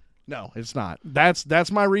 No, it's not.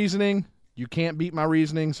 That's my reasoning. You can't beat my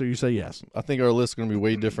reasoning, so you say yes. I think our list is going to be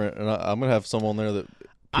way different, and I'm going to have some on there that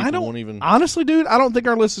people won't even. Honestly, dude, I don't think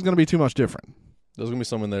our list is going to be too much different. There's going to be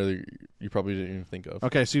some in there that you probably didn't even think of.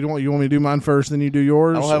 Okay, so you want me to do mine first, then you do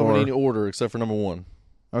yours? I don't have them in any order except for number 1.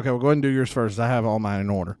 Okay, well, go ahead and do yours first. I have all mine in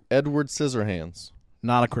order. Edward Scissorhands.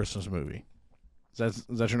 Not a Christmas movie. Is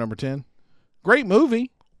that your number 10? Great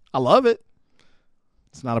movie. I love it.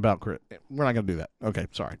 It's not about Chris. We're not going to do that. Okay,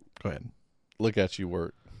 sorry. Go ahead. Look at you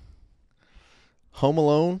work. Home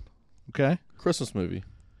Alone. Okay. Christmas movie.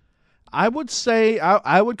 I would say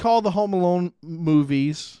I would call the Home Alone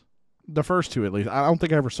movies, the first two at least. I don't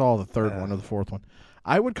think I ever saw the third one or the fourth one.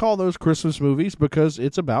 I would call those Christmas movies because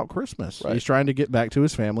it's about Christmas. Right. He's trying to get back to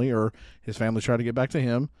his family, or his family's trying to get back to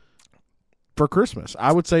him for Christmas.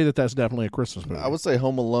 I would say that that's definitely a Christmas movie. I would say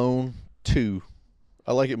Home Alone 2.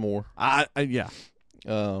 I like it more. Yeah.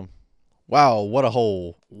 Wow, what a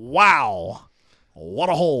hole. Wow. What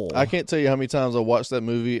a hole. I can't tell you how many times I watched that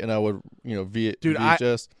movie and I would, Dude,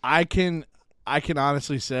 VHS. I can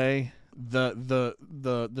honestly say the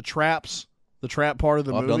traps, the trap part of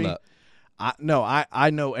the movie. I've done that. I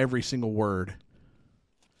know every single word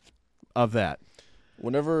of that.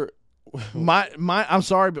 Whenever I'm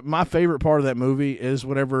sorry, but my favorite part of that movie is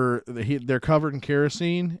whenever they're covered in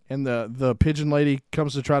kerosene and the pigeon lady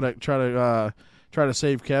comes to try to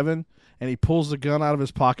save Kevin, and he pulls the gun out of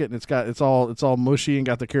his pocket, and it's all mushy and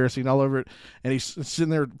got the kerosene all over it, and he's sitting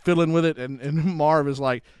there fiddling with it, and Marv is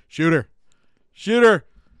like, shoot her, I'm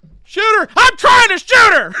trying to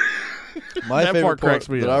shoot her. my That favorite part cracks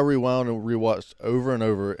part me that up. I rewound and rewatched over and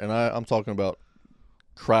over, and I'm talking about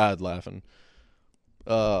cried laughing,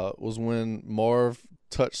 was when Marv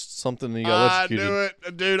touched something and he got electrocuted. I knew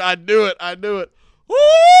it, dude. I knew it. Woo!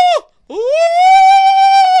 Woo!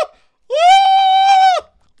 Woo!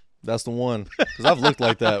 That's the one. Because I've looked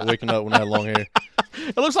like that waking up when I had long hair.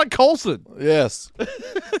 It looks like Coulson. Yes.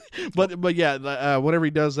 But yeah, whenever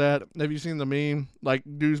he does that, have you seen the meme? Like,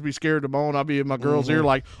 dudes be scared to moan. I'll be in my girl's ear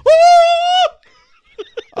like, woo!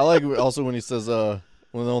 I like it also when he says,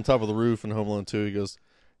 when they're on top of the roof in Home Alone 2, he goes,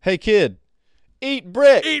 hey, kid, eat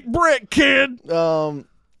brick. Eat brick, kid. Now,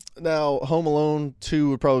 Home Alone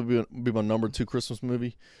 2 would probably be my number 2 Christmas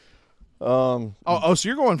movie. So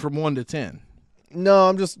you're going from 1 to 10. No,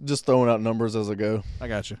 I'm just throwing out numbers as I go. I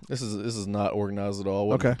got you. This is not organized at all. I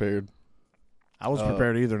wasn't Okay. prepared. I wasn't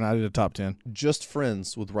prepared either, and I did a top 10. Just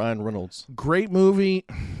Friends with Ryan Reynolds. Great movie.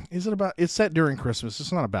 It's set during Christmas.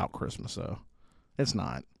 It's not about Christmas, though. It's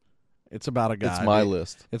not. It's about a guy. It's my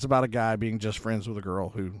list. It's about a guy being just friends with a girl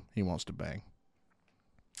who he wants to bang.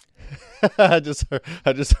 I just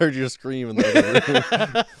heard you scream in the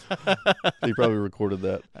other room. He probably recorded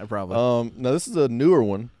that. I probably. Now this is a newer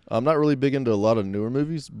one. I'm not really big into a lot of newer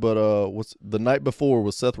movies, but what's The Night Before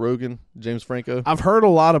with Seth Rogen, James Franco? I've heard a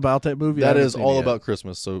lot about that movie. I That haven't is seen all it yet. about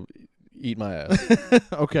Christmas, so eat my ass.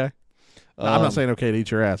 Okay. No, I'm not saying okay to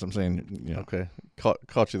eat your ass. I'm saying, Okay,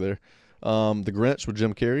 caught you there. The Grinch with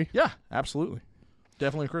Jim Carrey. Yeah, absolutely.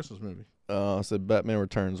 Definitely a Christmas movie. I said Batman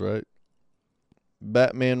Returns, right?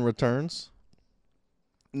 Batman Returns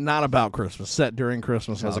Not about Christmas. Set during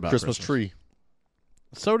Christmas. has not a about Christmas tree.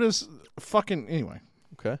 So does fucking anyway.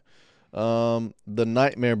 Okay. The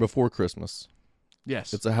Nightmare Before Christmas.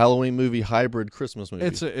 Yes. It's a Halloween movie hybrid Christmas movie.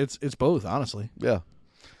 It's both, honestly. Yeah.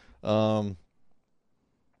 Let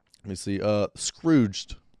me see.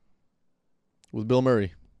 Scrooged with Bill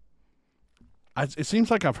Murray. It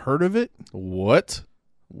seems like I've heard of it. What?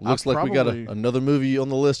 Looks like we got probably- another movie on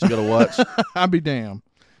the list you got to watch. I'd be damned.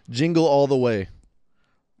 Jingle All the Way.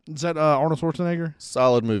 Is that Arnold Schwarzenegger?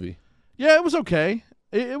 Solid movie. Yeah, it was okay.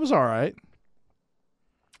 It was all right.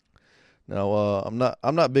 Now,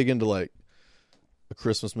 I'm not big into like a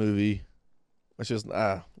Christmas movie. It's just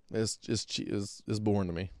it's boring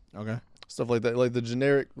to me. Okay. stuff like that, like the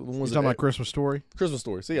generic You ones. talking about Christmas Story? Christmas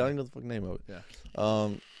Story. See, I don't know the fucking name of it. Yeah.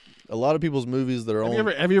 A lot of people's movies that are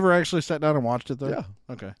Have you ever actually sat down and watched it though? Yeah.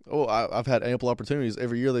 Okay. Oh, I've had ample opportunities.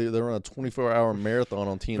 Every year they run a 24-hour marathon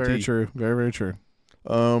on TNT. Very true. Very, very true.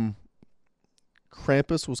 Krampus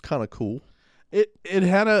was kind of cool. It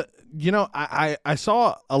had a I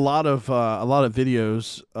saw a lot of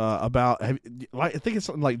videos about I think it's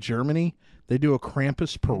something like Germany. They do a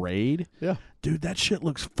Krampus parade. Yeah. Dude, that shit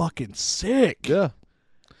looks fucking sick. Yeah.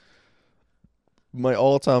 My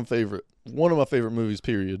all-time favorite. One of my favorite movies,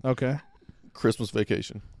 period. Okay. Christmas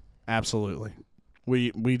Vacation. Absolutely.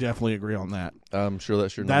 We definitely agree on that. I'm sure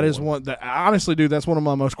that's your That number is one that honestly, dude, that's one of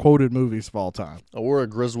my most quoted movies of all time. I wore a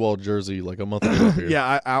Griswold jersey like a month ago up here.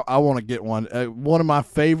 Yeah, I want to get one. One of my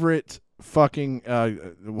favorite fucking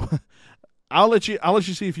I'll let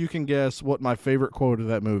you see if you can guess what my favorite quote of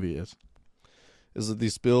that movie is. Is it the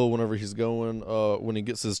spill whenever he's going when he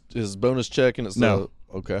gets his bonus check and it's No.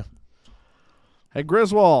 Okay. Hey,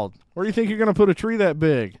 Griswold, where do you think you're going to put a tree that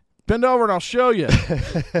big? Bend over and I'll show you.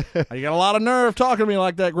 You got a lot of nerve talking to me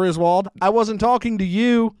like that, Griswold. I wasn't talking to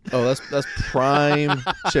you. Oh, that's prime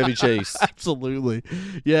Chevy Chase. Absolutely.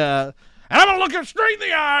 Yeah. And I'm going to look him straight in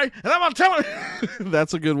the eye, and I'm going to tell him.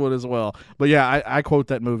 That's a good one as well. But, yeah, I quote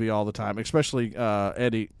that movie all the time, especially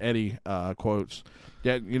Eddie quotes.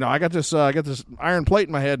 Yeah, I got this iron plate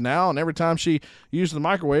in my head now, and every time she uses the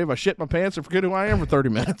microwave, I shit my pants and forget who I am for 30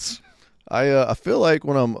 minutes. I feel like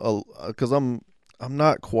when because I'm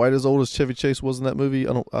not quite as old as Chevy Chase was in that movie.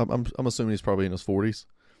 I'm assuming he's probably in his 40s.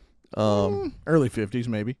 Early 50s,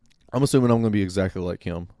 maybe. I'm assuming I'm going to be exactly like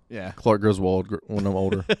him. Yeah. Clark Griswold when I'm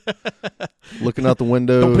older. Looking out the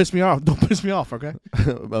window. Don't piss me off, okay?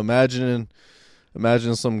 imagining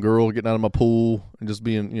some girl getting out of my pool and just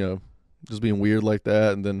being weird like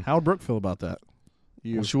that, and then How would Brooke feel about that?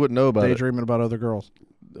 You she wouldn't know about it. daydreaming about other girls.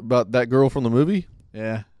 About that girl from the movie?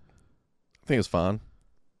 Yeah. I think it's fine.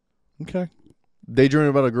 Okay. Daydreaming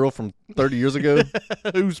about a girl from 30 years ago?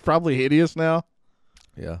 Who's probably hideous now,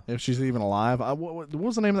 Yeah. if she's even alive. What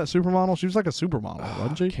was the name of that supermodel? She was like a supermodel,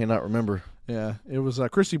 wasn't she? Cannot remember. Yeah. It was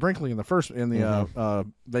Christy Brinkley in the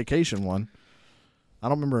Vacation one. I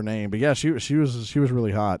don't remember her name, but yeah, she was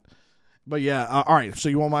really hot. But yeah, all right. So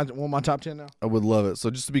you want my top 10 now? I would love it. So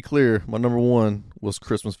just to be clear, my number one was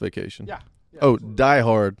Christmas Vacation. Yeah. Oh, absolutely. Die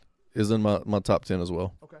Hard is in my top 10 as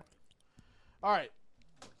well. Okay. All right.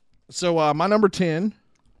 So my number 10,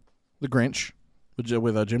 The Grinch, with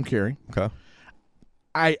Jim Carrey. Okay.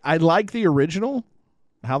 I like the original,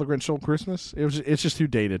 How the Grinch Stole Christmas. It's just too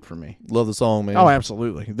dated for me. Love the song, man. Oh,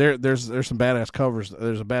 absolutely. There's some badass covers.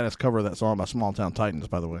 There's a badass cover of that song by Small Town Titans,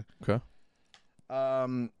 by the way. Okay.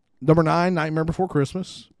 Number 9, Nightmare Before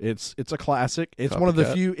Christmas. It's a classic. It's one of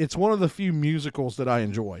the few musicals that I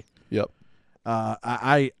enjoy. Yep.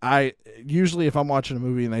 I usually, if I'm watching a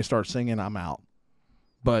movie and they start singing, I'm out.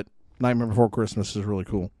 But Nightmare Before Christmas is really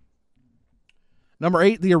cool. Number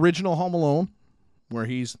 8, the original Home Alone, where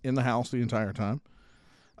he's in the house the entire time.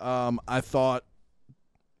 I thought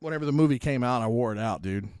whenever the movie came out, I wore it out,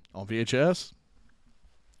 dude, on VHS.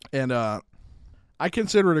 And I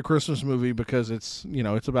consider it a Christmas movie because it's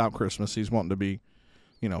about Christmas. He's wanting to be,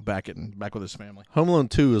 back with his family. Home Alone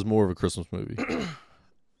 2 is more of a Christmas movie.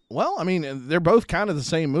 Well, I mean, they're both kind of the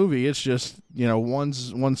same movie. It's just,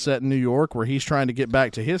 one's set in New York where he's trying to get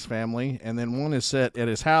back to his family, and then one is set at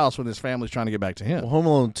his house when his family's trying to get back to him. Well, Home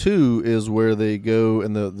Alone 2 is where they go,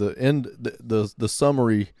 and the end, the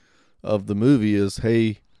summary of the movie is,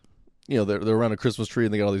 hey, they're around a Christmas tree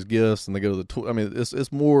and they got all these gifts, and they go to the toy. I mean,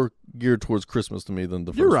 it's more geared towards Christmas to me than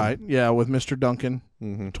the first You're one. right. Yeah, with Mr. Duncan,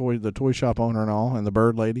 the toy shop owner and all, and the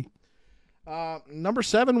bird lady. Number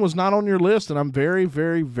 7 was not on your list, and I'm very,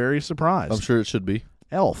 very, very surprised. I'm sure it should be.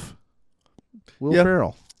 Elf. Will Yeah.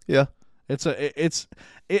 Ferrell. Yeah. It's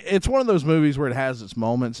one of those movies where it has its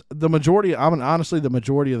moments. Honestly, the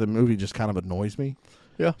majority of the movie just kind of annoys me.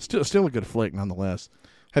 Yeah. Still a good flick nonetheless.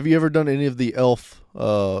 Have you ever done any of the elf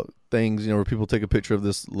things, where people take a picture of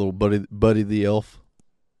this little Buddy the elf?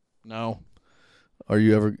 No. Are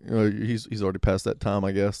you ever he's already past that time,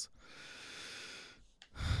 I guess.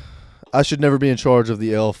 I should never be in charge of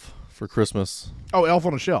the elf for Christmas. Oh, Elf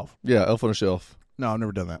on a Shelf. Yeah, Elf on a Shelf. No, I've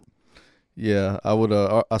never done that. Yeah, I would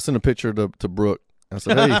I sent a picture to Brooke. I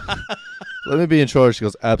said, "Hey, let me be in charge." She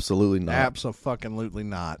goes, "Absolutely not." Abso-fucking-lutely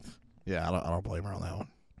not. Yeah, I don't blame her on that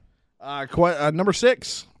one. Number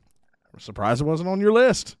 6. I'm surprised it wasn't on your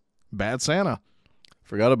list. Bad Santa.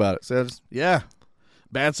 Forgot about it. So Yeah.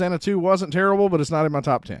 Bad Santa 2 wasn't terrible, but it's not in my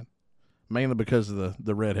top 10. Mainly because of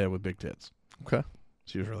the redhead with big tits. okay.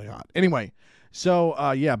 She was really hot. Anyway,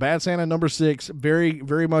 So, yeah, Bad Santa number 6, very,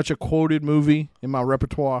 very much a quoted movie in my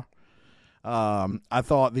repertoire. I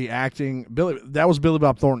thought the acting, that was Billy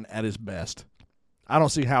Bob Thornton at his best. I don't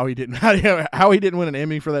see how he didn't win an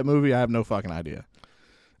Emmy for that movie. I have no fucking idea.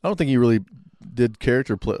 I don't think he really did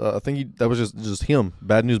character play. I think that was just him.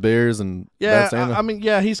 Bad News Bears and Bad Santa. I mean,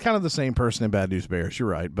 yeah, he's kind of the same person in Bad News Bears. You're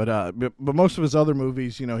right, but most of his other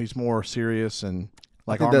movies, he's more serious and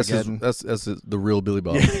like Armageddon. That's the real Billy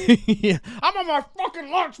Bob. Yeah, I'm on my fucking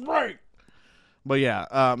lunch break. But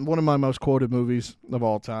yeah, one of my most quoted movies of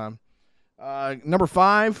all time. Number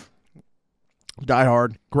 5, Die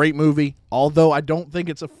Hard. Great movie. Although I don't think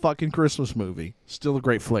it's a fucking Christmas movie. Still a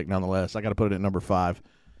great flick nonetheless. I got to put it at number 5.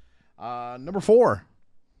 Number 4.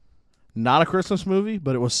 Not a Christmas movie,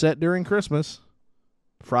 but it was set during Christmas.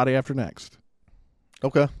 Friday After Next.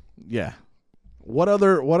 Okay. Yeah. What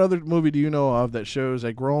other movie do you know of that shows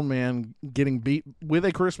a grown man getting beat with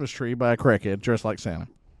a Christmas tree by a crackhead dressed like Santa?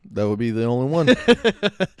 That would be the only one.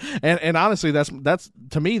 and honestly, that's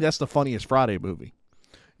to me that's the funniest Friday movie.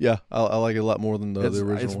 Yeah, I like it a lot more than the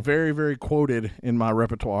original. It's very, very quoted in my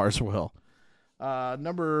repertoire as well.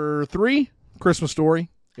 Number 3, Christmas Story.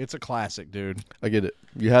 It's a classic, dude. I get it.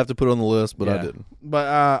 You have to put it on the list, but I didn't.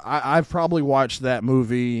 But I've probably watched that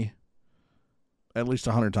movie at least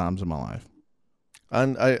 100 times in my life.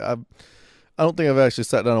 I don't think I've actually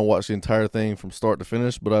sat down and watched the entire thing from start to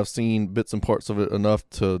finish, but I've seen bits and parts of it enough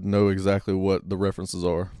to know exactly what the references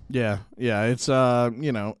are. Yeah. It's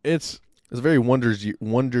it's very Wonders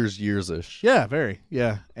Years-ish. Yeah, very.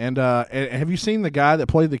 Yeah. And have you seen the guy that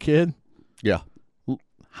played the kid? Yeah.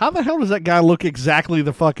 How the hell does that guy look exactly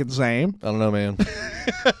the fucking same? I don't know, man.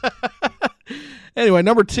 Anyway,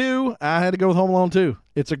 number 2, I had to go with Home Alone 2.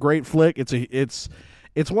 It's a great flick. It's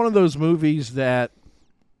one of those movies that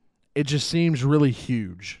it just seems really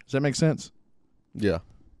huge. Does that make sense? Yeah.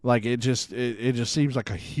 Like it just seems like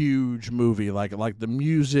a huge movie. Like the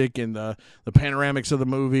music and the panoramics of the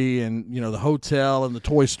movie and the hotel and the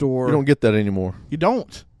toy store. You don't get that anymore. You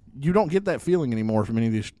don't get that feeling anymore from any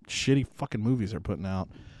of these shitty fucking movies they're putting out.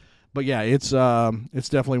 But yeah, it's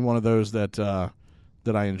definitely one of those that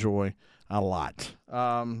I enjoy a lot.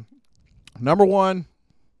 Number 1,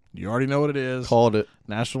 you already know what it is. Called it.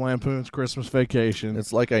 National Lampoon's Christmas Vacation.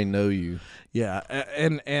 It's Like I Know You. Yeah,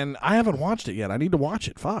 and I haven't watched it yet. I need to watch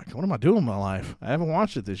it. Fuck, what am I doing in my life? I haven't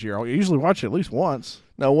watched it this year. I usually watch it at least once.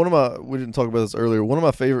 Now, we didn't talk about this earlier. One of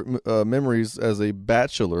my favorite memories as a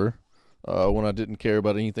bachelor, when I didn't care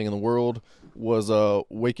about anything in the world, was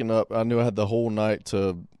waking up. I knew I had the whole night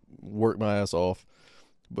to work my ass off.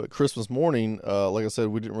 But Christmas morning, like I said,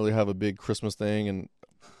 we didn't really have a big Christmas thing, and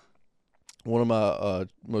one of my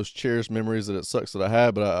most cherished memories that it sucks that I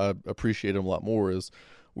had, but I appreciate them a lot more, is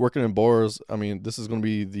working in bars. I mean, this is going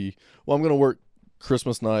to be I'm going to work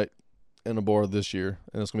Christmas night in a bar this year,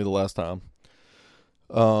 and it's going to be the last time.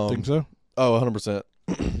 Think so? Oh, 100%.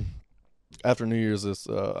 After New Year's,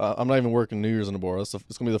 I'm not even working New Year's in a bar. It's going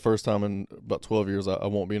to be the first time in about 12 years I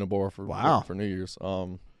won't be in a bar for New Year's.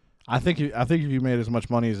 I think if you made as much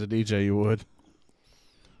money as a DJ, you would.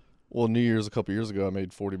 Well, New Year's a couple years ago, I made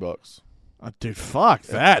 $40. Dude, fuck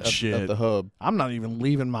that shit. At the hub. I'm not even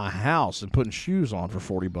leaving my house and putting shoes on for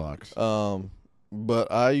 $40.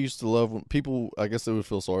 But I used to love when people, I guess they would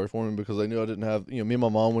feel sorry for me because they knew I didn't have, me and my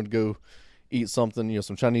mom would go eat something,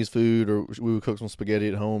 some Chinese food, or we would cook some spaghetti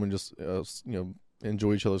at home and just,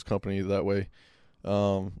 enjoy each other's company that way.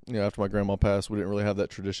 After my grandma passed, we didn't really have that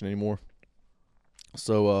tradition anymore.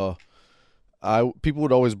 So, people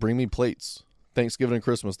would always bring me plates. Thanksgiving and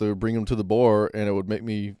Christmas, they would bring them to the bar, and it would make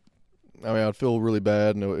me, I'd feel really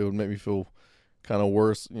bad, and it would make me feel kind of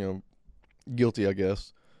worse, guilty, I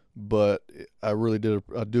guess. But I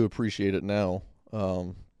do appreciate it now.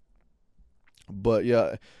 But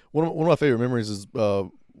yeah, one of my favorite memories is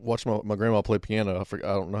watching my grandma play piano. I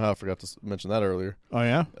don't know how I forgot to mention that earlier. Oh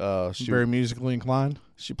yeah, she's very musically inclined.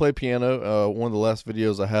 She played piano. One of the last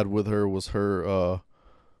videos I had with her was her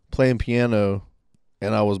playing piano,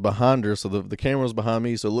 and I was behind her, so the camera was behind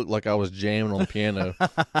me, so it looked like I was jamming on the piano.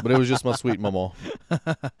 But it was just my sweet mama.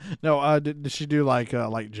 No, did she do like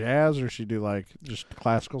jazz, or she do like just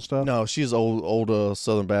classical stuff? No, she's old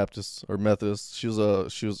Southern Baptist or Methodist. She was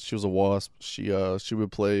a WASP. She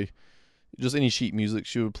would play just any sheet music.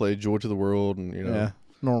 She would play Joy to the World, and yeah,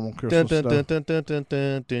 normal Christmas stuff. Yeah,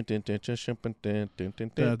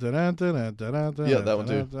 that one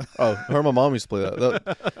too. Oh, her and my mom used to play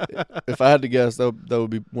that. If I had to guess, that would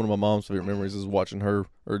be one of my mom's favorite memories, is watching her,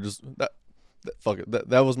 or just that. Fuck it.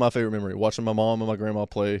 That was my favorite memory, watching my mom and my grandma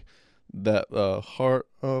play that Heart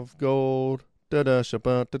of Gold. Yeah.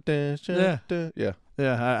 Yeah,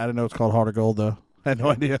 I didn't know it's called Heart of Gold, though. I had no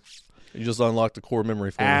idea. You just unlocked the core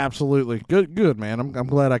memory for me. Absolutely. Good, man. I'm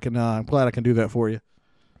glad I can do that for you.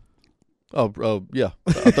 Oh, yeah.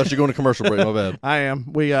 I thought you were going to commercial break. My bad. I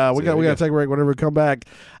am. We got to take a break whenever we come back.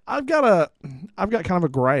 I've got kind of a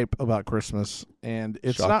gripe about Christmas, and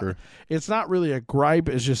it's not really a gripe.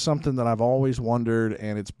 It's just something that I've always wondered,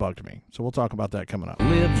 and it's bugged me. So we'll talk about that coming up.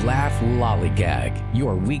 Live, laugh, lollygag.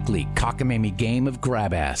 Your weekly cockamamie game of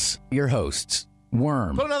grab ass. Your hosts,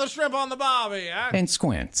 Worm Put another shrimp on the bobby. and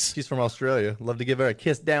Squints. She's from Australia. Love to give her a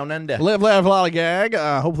kiss down under. Live, laugh, lollygag.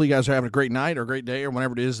 Hopefully, you guys are having a great night or a great day or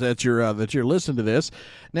whenever it is that you're listening to this.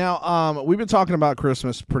 Now, we've been talking about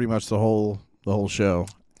Christmas pretty much the whole show.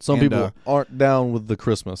 Some And, people aren't down with the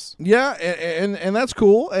Christmas. Yeah, and that's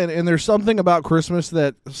cool. And there's something about Christmas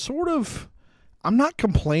that sort of, I'm not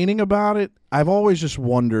complaining about it. I've always just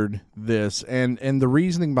wondered this, and the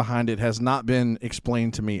reasoning behind it has not been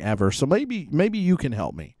explained to me ever. So maybe you can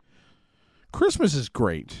help me. Christmas is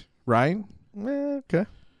great, right? Okay.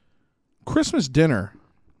 Christmas dinner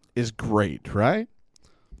is great, right?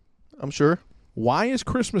 I'm sure. Why is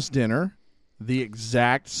Christmas dinner the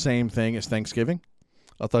exact same thing as Thanksgiving?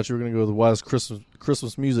 I thought you were going to go with why is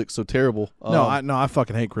Christmas music so terrible? No, I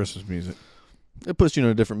fucking hate Christmas music. It puts you in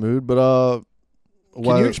a different mood, but Can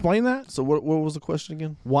you explain that? So what was the question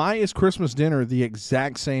again? Why is Christmas dinner the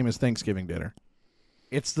exact same as Thanksgiving dinner?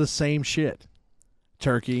 It's the same shit.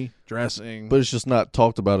 Turkey, dressing. But it's just not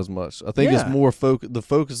talked about as much. I think it's Yeah. more the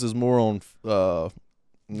focus is more on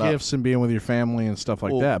gifts and being with your family and stuff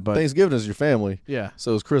like that. But Thanksgiving is your family. yeah.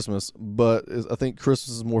 So is Christmas, but I think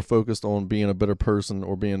Christmas is more focused on being a better person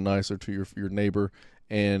or being nicer to your neighbor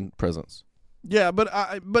and presents. Yeah, but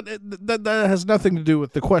that has nothing to do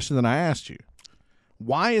with the question that I asked you.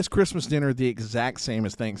 Why is Christmas dinner the exact same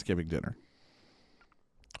as Thanksgiving dinner?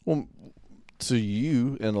 Well, to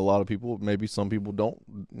you and a lot of people, maybe some people don't.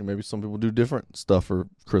 Maybe some people do different stuff for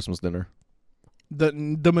Christmas dinner. The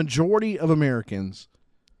majority of Americans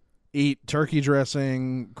eat turkey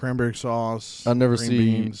dressing, cranberry sauce. I never green see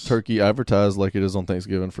beans. turkey advertised like it is on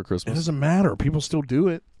Thanksgiving for It Christmas. doesn't matter. People still do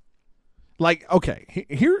it. Like, okay,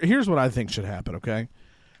 here's what I think should happen, okay?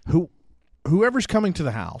 Whoever's coming to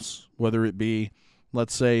the house, whether it be,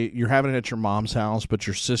 let's say you're having it at your mom's house, but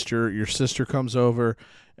your sister comes over,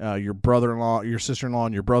 your brother-in-law, your sister-in-law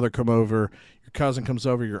and your brother come over, your cousin comes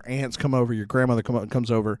over, your aunts come over, your grandmother comes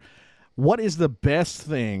over. What is the best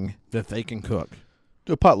thing that they can cook?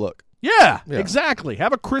 Do a potluck. Yeah, Yeah. exactly.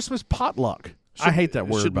 Have a Christmas potluck. I hate that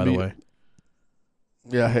word, should by the be- way.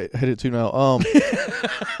 Yeah, I hate it too now.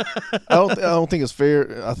 I don't think it's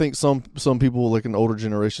fair. I think some people, like an older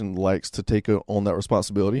generation, likes to take on that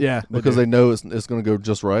responsibility. Yeah, they because do. they know it's going to go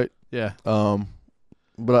just right. Yeah.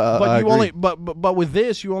 But I you agree. only but with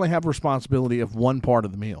this you only have responsibility of one part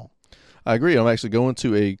of the meal. I agree. I'm actually going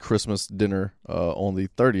to a Christmas dinner on the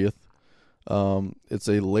 30th. It's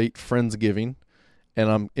a late Friendsgiving, and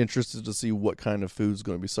I'm interested to see what kind of food's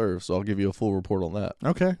going to be served. So I'll give you a full report on that.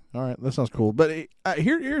 Okay, all right, that sounds cool. But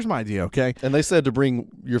here's my idea. Okay, And they said to bring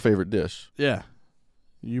your favorite dish. yeah,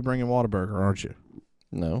 you bringing Whataburger, aren't you?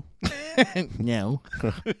 No. No.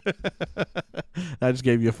 I just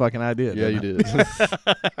gave you a fucking idea. Yeah, didn't you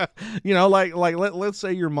I? did. You know, like let's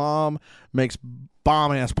say your mom makes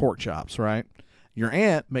bomb ass pork chops, right? Your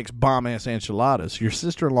aunt makes bomb ass enchiladas. Your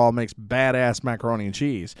sister-in-law makes badass macaroni and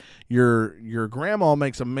cheese. Your grandma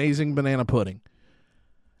makes amazing banana pudding.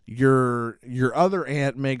 Your other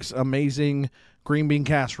aunt makes amazing green bean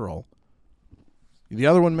casserole. The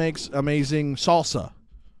other one makes amazing salsa.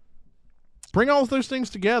 Bring all of those things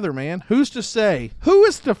together, man. Who is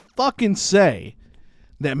to fucking say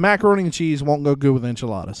that macaroni and cheese won't go good with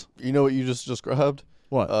enchiladas? You know what you just described?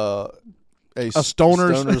 What? A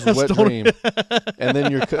stoner's wet stoner. dream. And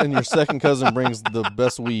then your second cousin brings the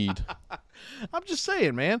best weed. I'm just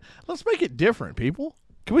saying, man. Let's make it different, people.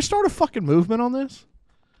 Can we start a fucking movement on this?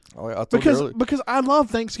 Oh, I told you earlier. Because I love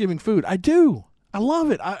Thanksgiving food. I do. I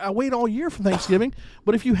love it. I wait all year for Thanksgiving,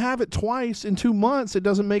 but if you have it twice in 2 months, it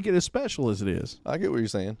doesn't make it as special as it is. I get what you're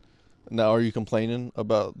saying. Now, are you complaining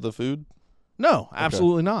about the food? No,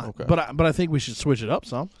 absolutely not. Okay. But I think we should switch it up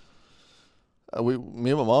some. Me and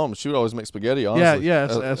my mom, she would always make spaghetti. Honestly, Yeah,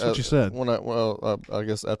 that's what you said. I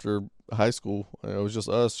guess after high school, it was just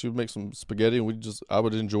us. She would make some spaghetti, and I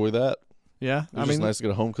would enjoy that. Yeah, It was just nice to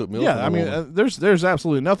get a home cooked meal. yeah. from I my mean, woman. there's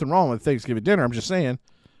absolutely nothing wrong with Thanksgiving dinner. I'm just saying,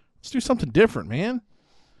 let's do something different, man.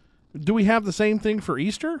 Do we have the same thing for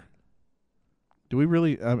Easter? Do we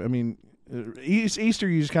really? I mean, Easter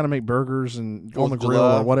you just kind of make burgers and go on the 4th of grill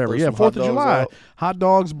July, or whatever. throw Yeah, some 4th of hot dogs July, out. hot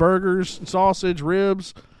dogs, burgers, sausage,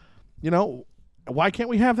 ribs. You know, why can't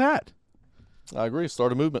we have that? I agree.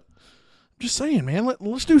 Start a movement. Just saying, man.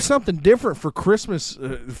 Let's do something different for Christmas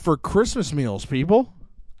meals, people.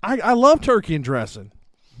 I love turkey and dressing,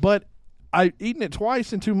 but eating it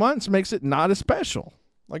twice in 2 months makes it not as special.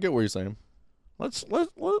 I get what you're saying. Let's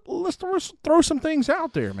throw some things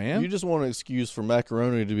out there, man. You just want an excuse for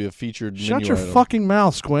macaroni to be a featured Shut menu your item. fucking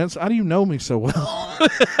mouth, Squints. How do you know me so well?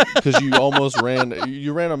 Because you almost ran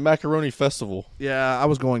a macaroni festival. Yeah, I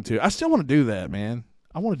was going to. I still want to do that, man.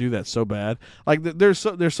 I want to do that so bad. Like there's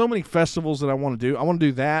so many festivals that I want to do. I want to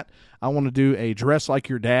do that. I want to do a Dress Like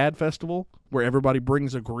Your Dad festival where everybody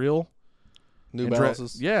brings a grill. New and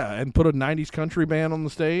Balances. Yeah, and put a 90s country band on the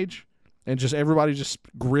stage and just everybody just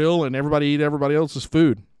grill and everybody eat everybody else's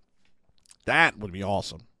food. That would be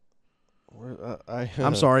awesome.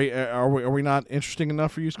 I'm sorry. Are we not interesting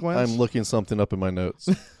enough for you, Squints? I'm looking something up in my notes.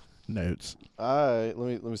 Notes. Let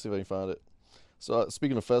me see if I can find it. So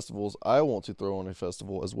speaking of festivals, I want to throw on a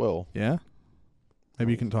festival as well. Yeah?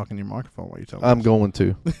 Maybe you can talk in your microphone while you tell me. I'm going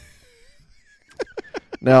to.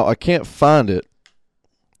 Now, I can't find it.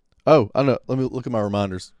 Oh, I know. Let me look at my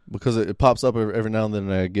reminders because it pops up every now and then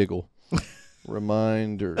and I giggle.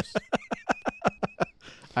 Reminders.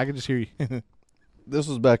 I can just hear you. This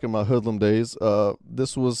was back in my hoodlum days.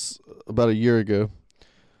 This was about a year ago.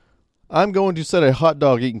 I'm going to set a hot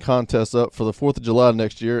dog eating contest up for the 4th of July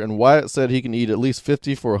next year, and Wyatt said he can eat at least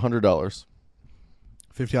 50 for $100.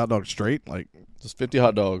 50 hot dogs straight? Like, just 50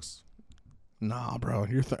 hot dogs. Nah, bro.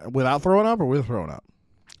 You're without throwing up or with throwing up?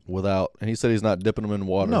 Without. And he said he's not dipping them in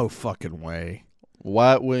water. No fucking way.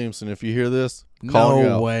 Wyatt Williamson, if you hear this, call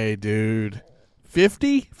no way, dude.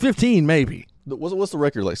 50? 15, maybe. What's the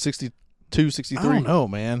record? Like 62, 63? I don't know,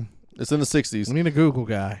 man. It's in the 60s. We need a Google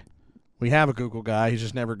guy. We have a Google guy. He's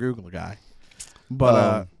just never Google a guy.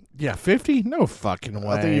 But, yeah, 50? No fucking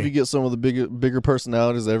way. I think if you get some of the bigger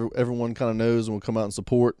personalities everyone kind of knows and will come out and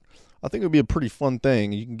support, I think it would be a pretty fun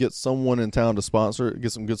thing. You can get someone in town to sponsor it,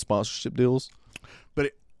 get some good sponsorship deals.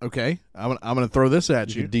 But, okay, I'm going to throw this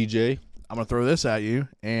at you. DJ. I'm going to throw this at you,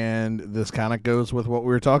 and this kind of goes with what we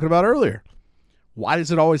were talking about earlier. Why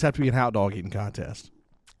does it always have to be a hot dog eating contest?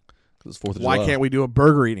 Because it's 4th of July. Why can't we do a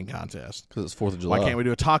burger eating contest? Because it's 4th of July. Why can't we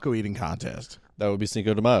do a taco eating contest? That would be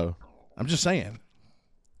Cinco de Mayo. I'm just saying.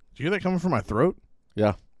 Do you hear that coming from my throat?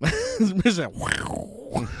 Yeah. But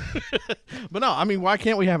no, I mean, why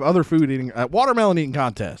can't we have other food eating, watermelon eating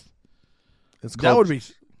contest? That would be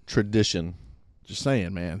tradition. Just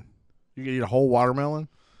saying, man. You can eat a whole watermelon,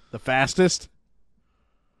 the fastest.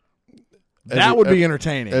 That would be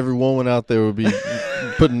entertaining. Every woman out there would be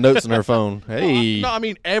putting notes in her phone. Hey. No, I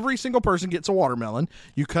mean, every single person gets a watermelon.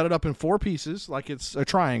 You cut it up in 4 pieces like it's a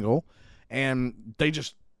triangle, and they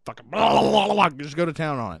just fucking just go to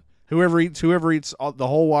town on it. Whoever eats the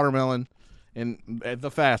whole watermelon and at the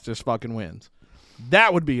fastest fucking wins.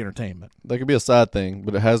 That would be entertainment. That could be a side thing,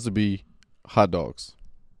 but it has to be hot dogs.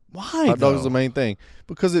 Why? Hot dogs is the main thing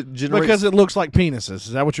because it generates. Because it looks like penises.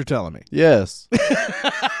 Is that what you're telling me? Yes.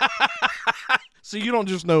 So you don't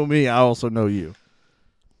just know me; I also know you.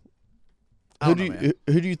 Who do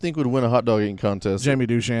you think would win a hot dog eating contest? Jamie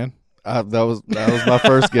Duchan. That was my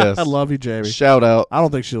first guess. I love you, Jamie. Shout out. I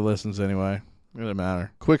don't think she listens anyway. It doesn't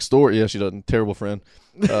matter. Quick story. Yeah, she doesn't. Terrible friend.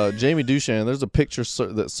 Jamie Duchan. There's a picture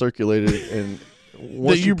that circulated and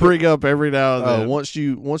that you bring up every now and then. Once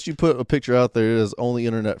you put a picture out there, it is only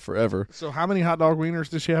internet forever. So how many hot dog wieners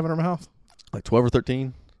does she have in her mouth? Like 12 or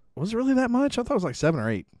 13. Was it really that much? I thought it was like 7 or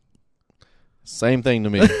 8. Same thing to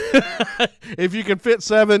me. If you can fit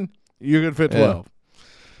 7, you can fit 12. Yeah.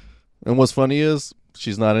 And what's funny is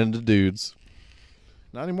she's not into dudes.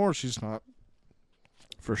 Not anymore. She's not.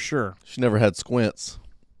 For sure. She never had squints.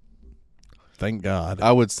 Thank God.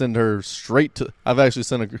 I would send her straight to. I've actually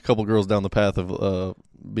sent a couple girls down the path of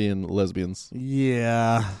being lesbians.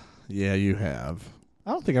 Yeah, you have.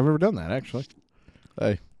 I don't think I've ever done that actually.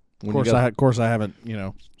 Hey, of course, I haven't.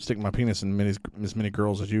 Stick my penis in as many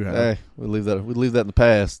girls as you have. Hey, we leave that in the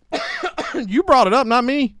past. You brought it up, not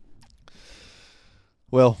me.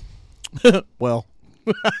 Well, moving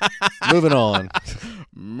on.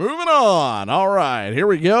 Moving on. All right, here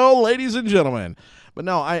we go, ladies and gentlemen. But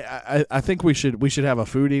no, I think we should have a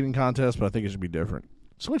food eating contest, but I think it should be different.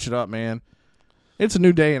 Switch it up, man. It's a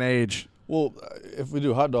new day and age. Well, if we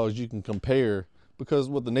do hot dogs, you can compare because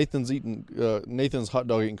what the Nathan's hot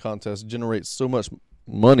dog eating contest generates so much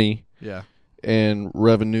money, and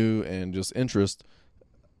revenue and just interest.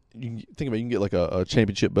 You can think about it, you can get like a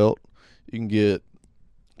championship belt. You can get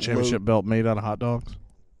championship belt made out of hot dogs.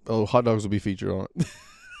 Oh, hot dogs will be featured on it.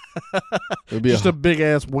 It would be just a big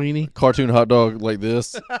ass weenie, cartoon hot dog like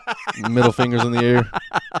this, middle fingers in the air.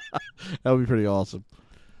 That would be pretty awesome.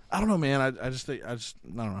 I don't know, man. I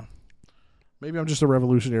don't know. Maybe I'm just a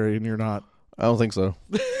revolutionary and you're not. I don't think so.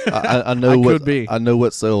 I know I what could be. I know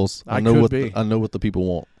what sells. I know could what be. I know what the people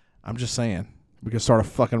want. I'm just saying. We could start a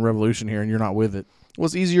fucking revolution here and you're not with it. Well,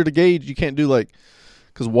 it's easier to gauge. You can't do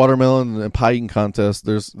because watermelon and pie eating contest.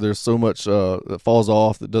 There's so much that falls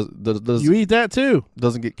off that You eat that too.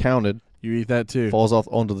 doesn't get counted. You eat that too. Falls off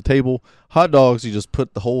onto the table. Hot dogs, you just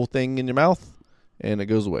put the whole thing in your mouth and it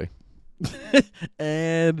goes away.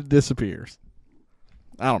 And it disappears.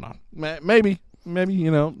 I don't know. Maybe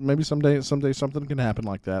maybe someday something can happen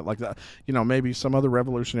like that. Like that. Maybe some other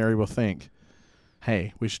revolutionary will think,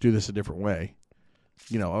 hey, we should do this a different way.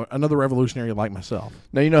 Another revolutionary like myself.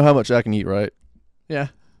 Now you know how much I can eat, right? Yeah.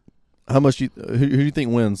 How much who do you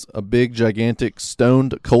think wins? A big, gigantic,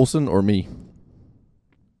 stoned Coulson or me?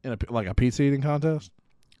 In a pizza eating contest?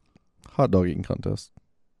 Hot dog eating contest.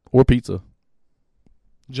 Or pizza.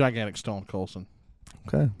 Gigantic Stone Coulson.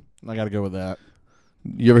 Okay. I got to go with that.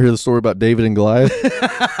 You ever hear the story about David and Goliath?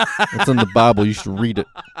 It's in the Bible. You should read it.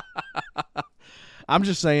 I'm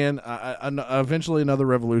just saying, eventually another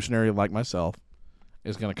revolutionary like myself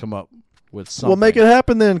is going to come up with something. Well, make it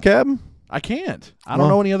happen then, Captain. I can't. I don't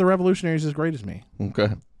know any other revolutionaries as great as me. Okay.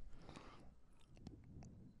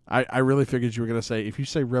 I really figured you were going to say, if you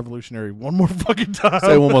say revolutionary one more fucking time.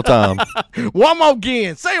 Say it one more time. One more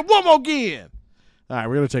again. Say it one more again. All right,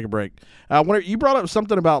 we're going to take a break. You brought up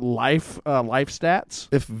something about life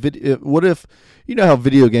stats. What if you know how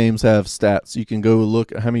video games have stats? You can go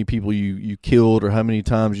look at how many people you killed, or how many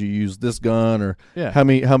times you used this gun, or how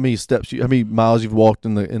many steps how many miles you've walked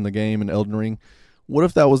in the game in Elden Ring. What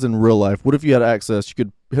if that was in real life? What if you had access? You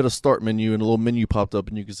could hit a start menu and a little menu popped up,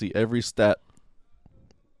 and you could see every stat.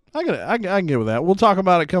 I can get with that. We'll talk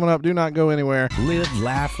about it coming up. Do not go anywhere. Live,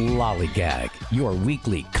 laugh, lollygag. Your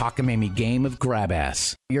weekly cockamamie game of grab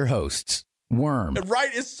ass. Your hosts, Worm. And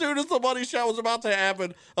right as soon as the money shot was about to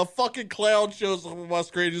happen, a fucking clown shows up on my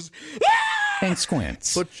screen. Just And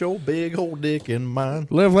Squints. Put your big old dick in mine.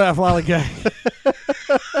 Live, laugh, lollygag.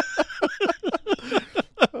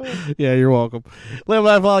 Yeah, you're welcome. Live,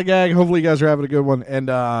 laugh, lollygag. Hopefully you guys are having a good one.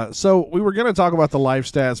 And so we were going to talk about the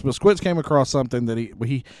life stats, but Squints came across something that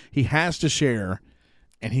he has to share,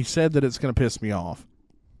 and he said that it's going to piss me off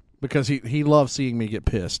because he loves seeing me get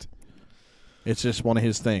pissed. It's just one of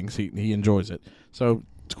his things. He enjoys it. So,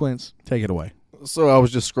 Squints, take it away. So I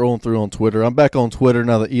was just scrolling through on Twitter. I'm back on Twitter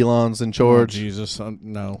now that Elon's in charge. Oh, Jesus,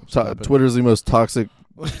 no. Twitter's the most toxic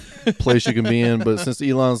place you can be in, but since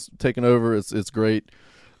Elon's taken over, it's great.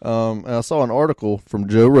 And I saw an article from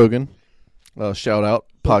Joe Rogan, shout out,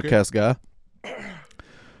 podcast guy.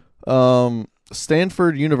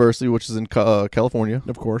 Stanford University, which is in California.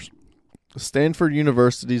 Of course. Stanford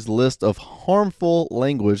University's list of harmful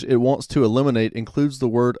language it wants to eliminate includes the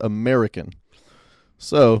word American.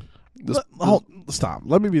 So, stop.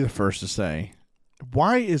 Let me be the first to say,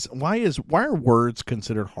 why are words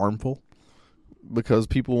considered harmful? Because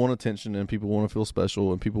people want attention and people want to feel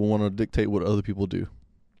special and people want to dictate what other people do.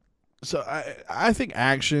 So I think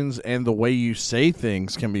actions and the way you say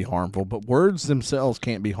things can be harmful, but words themselves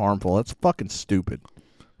can't be harmful. That's fucking stupid.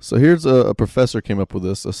 So here's a professor came up with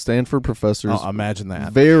this, a Stanford professor's imagine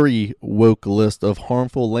that. Very woke list of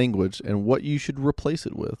harmful language and what you should replace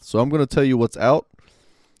it with. So I'm going to tell you what's out.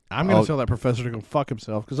 I'm going to tell that professor to go fuck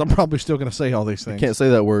himself because I'm probably still going to say all these things. You can't say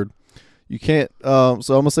that word. You can't. So I'm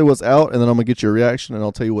going to say what's out, and then I'm going to get your reaction, and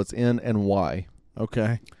I'll tell you what's in and why.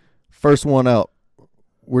 Okay. First one out.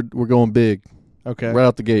 We're going big. Okay. Right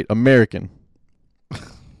out the gate. American.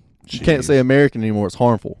 You can't say American anymore. It's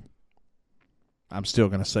harmful. I'm still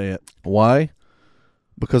going to say it. Why?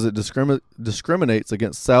 Because it discriminates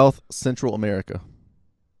against South Central America.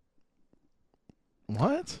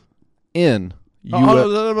 What?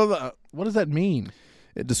 What does that mean?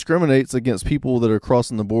 It discriminates against people that are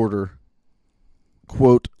crossing the border,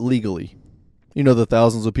 quote, legally. You know the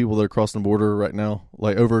thousands of people that are crossing the border right now?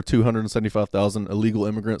 Like over 275,000 illegal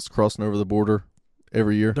immigrants crossing over the border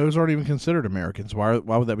every year. Those aren't even considered Americans. Why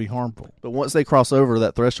would that be harmful? But once they cross over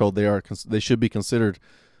that threshold, they should be considered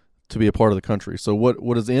to be a part of the country. So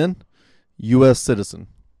what is in? U.S. citizen.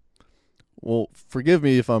 Well, forgive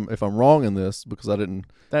me if I'm wrong in this because I didn't.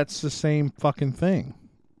 That's the same fucking thing.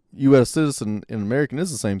 U.S. citizen and American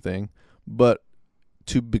is the same thing, but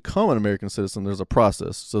to become an American citizen, there's a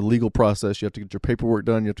process. It's a legal process. You have to get your paperwork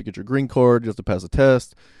done. You have to get your green card. You have to pass a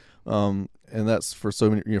test, and that's for so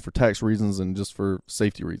many, for tax reasons and just for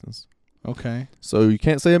safety reasons. Okay. So you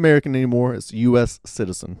can't say American anymore. It's U.S.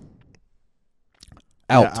 citizen.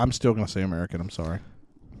 Out. Yeah, I'm still going to say American. I'm sorry.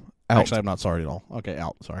 Out. Actually, I'm not sorry at all. Okay,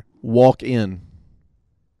 out. Sorry. Walk in.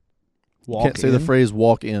 Walk Can't say the phrase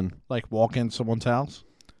walk in. Like walk in someone's house?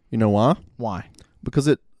 You know why? Why? Because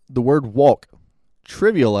the word walk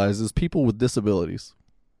trivializes people with disabilities.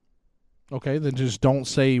 Okay, then just don't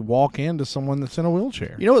say walk into someone that's in a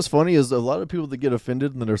wheelchair. You know what's funny is a lot of people that get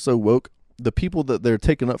offended and that are so woke, the people that they're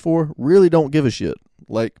taking up for really don't give a shit.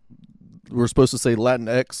 Like, we're supposed to say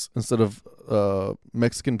Latinx instead of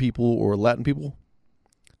Mexican people or Latin people.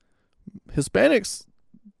 Hispanics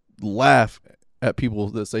laugh at people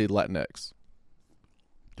that say Latinx.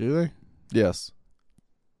 Do they? Yes.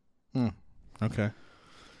 Okay.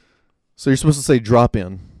 So you're supposed to say drop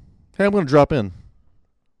in. Hey, I'm going to drop in.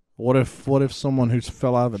 What if someone who's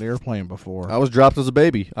fell out of an airplane before? I was dropped as a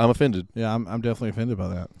baby. I'm offended. Yeah, I'm definitely offended by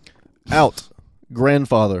that. Out.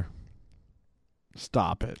 Grandfather.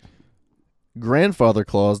 Stop it. Grandfather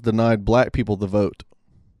clause denied black people the vote.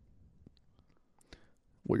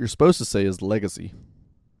 What you're supposed to say is legacy.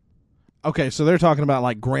 Okay, so they're talking about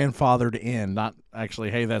like grandfathered in, not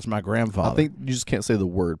actually, hey, that's my grandfather. I think you just can't say the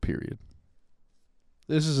word, period.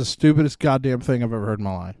 This is the stupidest goddamn thing I've ever heard in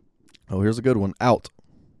my life. Oh, here's a good one. Out.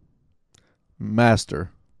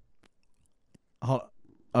 Master.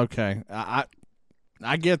 Okay,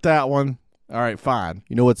 I get that one. All right, fine.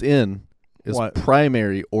 You know what's in is What?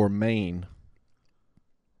 primary or main.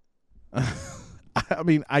 I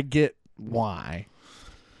mean, I get why,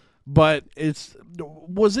 but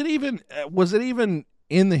was it even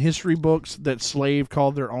in the history books that slave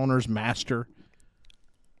called their owners master?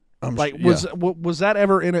 Was that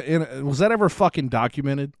ever was that ever fucking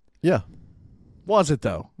documented? Yeah. Was it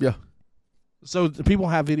though? Yeah. So the people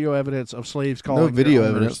have video evidence of slaves calling No their video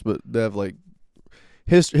owners. evidence, but they have like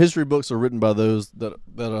history books are written by those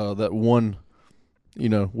that won,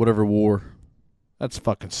 whatever war. That's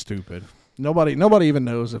fucking stupid. Nobody even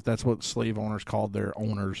knows if that's what slave owners called their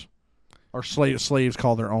owners, or slaves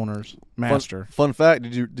called their owners master. Fun fact: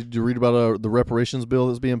 Did you read about the reparations bill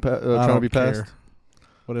that's being trying to be passed?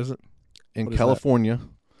 What is it? In What is California?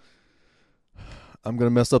 I'm going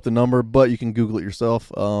to mess up the number, but you can Google it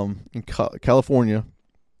yourself. In California,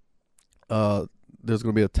 there's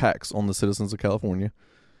going to be a tax on the citizens of California,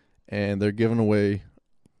 and they're giving away,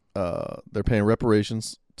 they're paying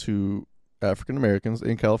reparations to African Americans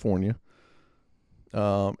in California,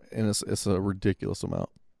 and it's a ridiculous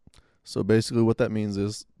amount. So basically, what that means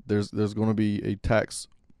is there's going to be a tax.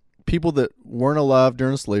 People that weren't alive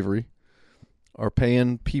during slavery are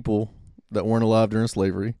paying people that weren't alive during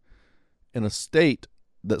slavery in a state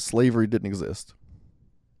that slavery didn't exist.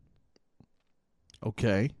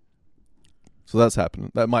 Okay. So that's happening.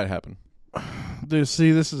 That might happen. Dude,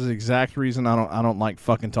 see, this is the exact reason I don't like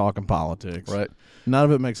fucking talking politics. Right. None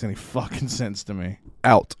of it makes any fucking sense to me.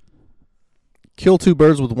 Out. Kill two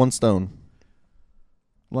birds with one stone.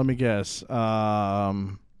 Let me guess. It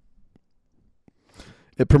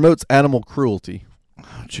promotes animal cruelty.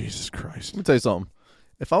 Oh, Jesus Christ. Let me tell you something.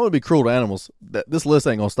 If I'm going to be cruel to animals, this list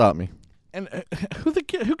ain't going to stop me. And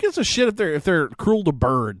who gives a shit if they're cruel to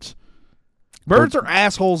birds? Birds are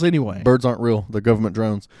assholes anyway. Birds aren't real. They're government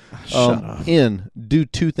drones. Shut up. Do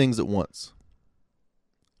two things at once.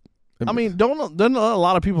 I mean, doesn't a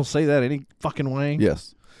lot of people say that any fucking way?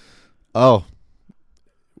 Yes. Oh,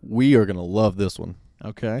 we are going to love this one.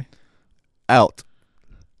 Okay. Out.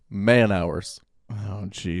 Man hours. Oh,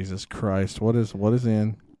 Jesus Christ. What is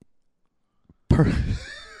in?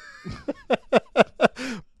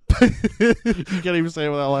 You can't even say it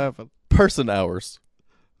without laughing. Person hours.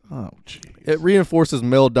 Oh, jeez. It reinforces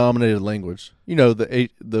male-dominated language. You know,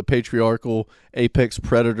 the patriarchal apex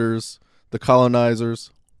predators, the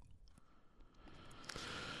colonizers.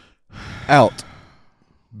 Out.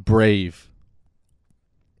 Brave.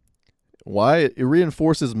 Why? It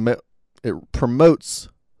reinforces, it promotes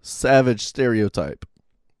savage stereotype.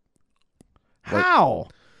 How?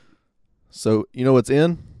 So, you know what's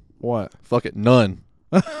in? What? Fuck it, none.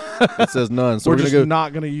 It says none. So we're we're just going to go.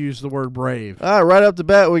 not going to use the word brave. All right up to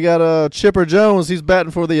bat, we got Chipper Jones. He's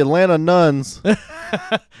batting for the Atlanta Nuns.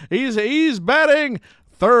 He's batting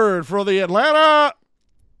third for the Atlanta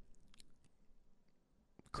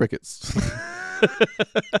Crickets.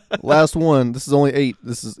 Last one. This is only 8.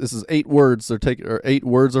 This is 8 words. They're taken, or 8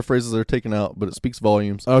 words or phrases they're taken out, but it speaks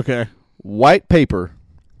volumes. Okay. White paper.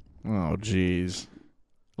 Oh, jeez.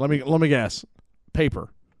 Let me guess. Paper.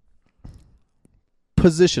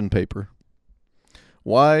 Position paper.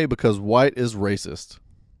 Why? Because white is racist.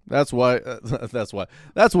 That's why. That's why.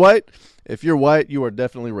 That's white. If you're white, you are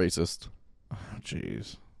definitely racist. Oh,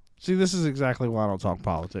 jeez. See, this is exactly why I don't talk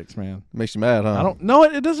politics, man. Makes you mad, huh? I don't. No,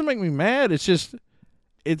 it doesn't make me mad. It's just,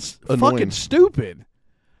 it's Annoying. fucking stupid.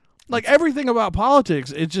 Like everything about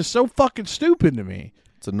politics, it's just so fucking stupid to me.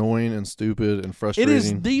 It's annoying and stupid and It frustrating.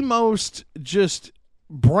 is the most just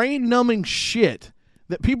brain numbing shit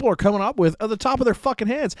that people are coming up with are the top of their fucking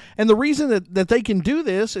heads. And the reason that they can do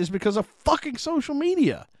this is because of fucking social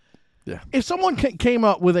media. Yeah. If someone came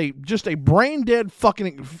up with just a brain dead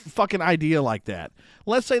fucking idea like that,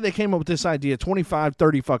 let's say they came up with this idea 25,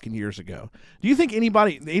 30 fucking years ago. Do you think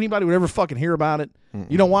anybody would ever fucking hear about it?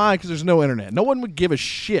 You know why? Because there's no internet. No one would give a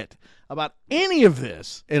shit about any of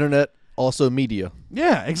this. Internet, also media.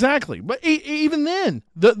 Yeah, exactly. But even then,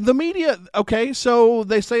 the media, okay, so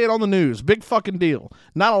they say it on the news. Big fucking deal.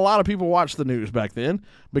 Not a lot of people watched the news back then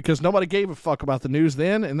because nobody gave a fuck about the news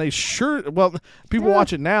then, and people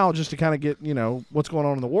watch it now just to kind of get, what's going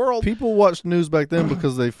on in the world. People watched news back then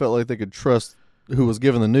because they felt like they could trust who was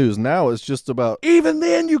giving the news. Now it's just about... Even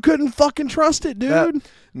then, you couldn't fucking trust it, dude.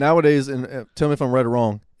 Nowadays, and tell me if I'm right or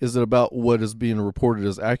wrong, is it about what is being reported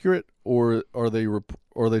as accurate, or are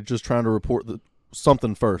they just trying to report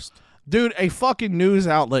something first? Dude, a fucking news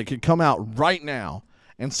outlet could come out right now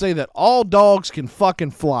and say that all dogs can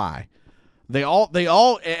fucking fly. They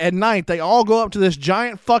all at night they all go up to this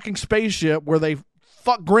giant fucking spaceship where they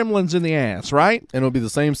fuck gremlins in the ass, right? And it'll be the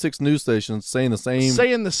same 6 news stations saying the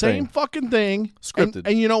same fucking thing, scripted.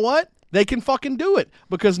 And you know what? They can fucking do it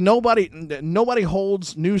because nobody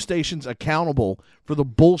holds news stations accountable for the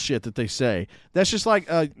bullshit that they say. That's just like,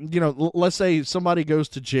 let's say somebody goes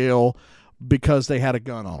to jail because they had a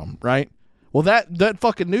gun on them, right? Well, that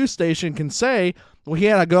fucking news station can say, well, he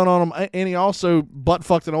had a gun on him, and he also butt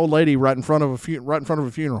fucked an old lady right in front of a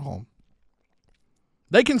funeral home.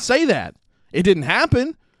 They can say that. It didn't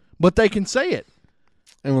happen, but they can say it.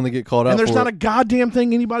 And when they get called out, and there's not a goddamn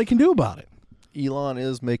thing anybody can do about it. Elon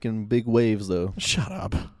is making big waves, though. Shut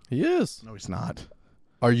up. He is. No, he's not.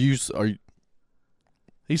 Are you?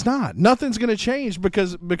 He's not. Nothing's going to change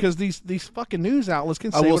because these fucking news outlets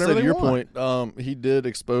can say I will whatever say they to want. your point, he did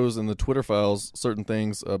expose in the Twitter files certain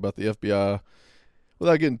things about the FBI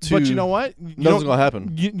without getting too... But you know what? Nothing's going to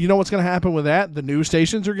happen. You know what's going to happen with that? The news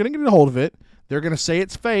stations are going to get a hold of it. They're going to say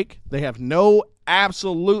it's fake. They have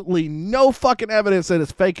absolutely no fucking evidence that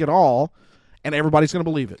it's fake at all, and everybody's going to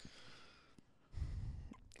believe it.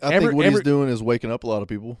 I think what he's doing is waking up a lot of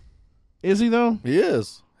people. Is he, though? He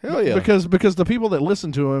is. Hell yeah. Because the people that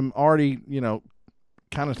listen to him already,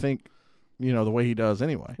 kind of think, the way he does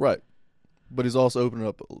anyway. Right. But he's also opening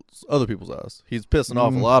up other people's eyes. He's pissing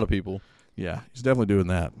off a lot of people. Yeah, he's definitely doing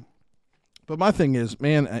that. But my thing is,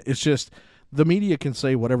 man, it's just the media can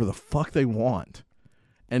say whatever the fuck they want,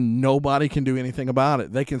 and nobody can do anything about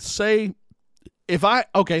it. They can say,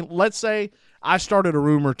 let's say I started a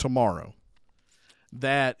rumor tomorrow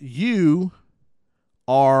that you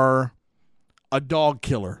are a dog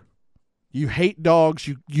killer. You hate dogs.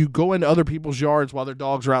 You go into other people's yards while their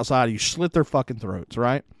dogs are outside. You slit their fucking throats,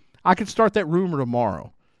 right? I could start that rumor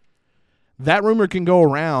tomorrow. That rumor can go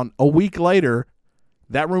around. A week later,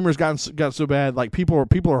 that rumor's got so bad, like people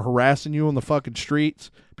are harassing you on the fucking streets.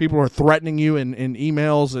 People are threatening you in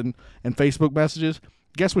emails and Facebook messages.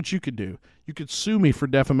 Guess what you could do? You could sue me for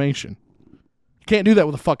defamation. You can't do that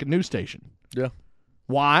with a fucking news station. Yeah.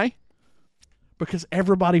 Why? Because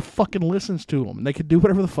everybody fucking listens to them, and they can do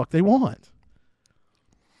whatever the fuck they want.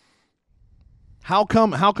 How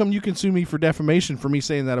come you can sue me for defamation for me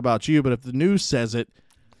saying that about you, but if the news says it,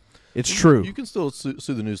 it's true? You can still sue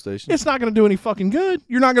the news station. It's not going to do any fucking good.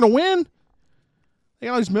 You're not going to win. They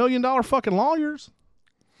got all these $1 million fucking lawyers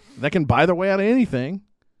that can buy their way out of anything.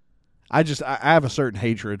 I have a certain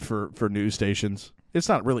hatred for news stations. It's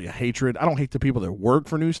not really a hatred. I don't hate the people that work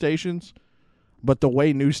for news stations. But the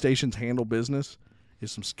way news stations handle business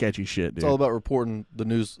is some sketchy shit, dude. It's all about reporting the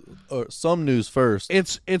news, some news first.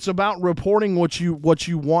 It's about reporting what you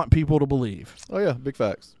want people to believe. Oh yeah, big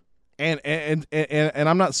facts. And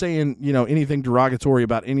I'm not saying anything derogatory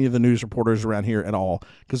about any of the news reporters around here at all,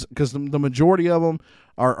 because the majority of them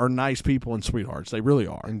are nice people and sweethearts. They really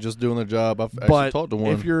are, and just doing their job. I've actually talked to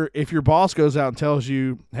one. If your boss goes out and tells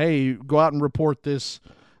you, hey, go out and report this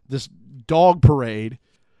dog parade.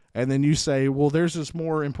 And then you say, well, there's this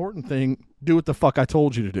more important thing. Do what the fuck I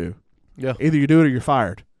told you to do. Yeah. Either you do it or you're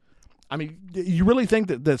fired. I mean, you really think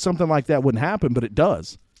that something like that wouldn't happen, but it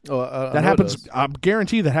does. Oh, that happens. I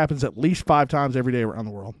guarantee that happens at least 5 times every day around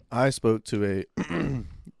the world. I spoke to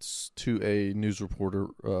a news reporter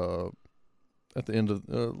at the end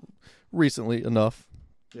of recently enough.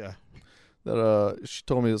 Yeah. That she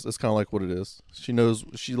told me it's kind of like what it is. She knows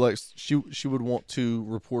she would want to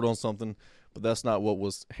report on something, but that's not what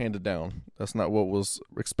was handed down. That's not what was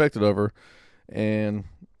expected of her. And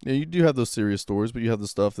you do have those serious stories, but you have the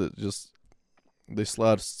stuff that just they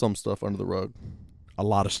slide some stuff under the rug. A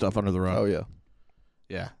lot of stuff under the rug. Oh yeah,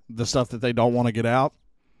 yeah. The stuff that they don't want to get out.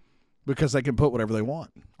 because they can put whatever they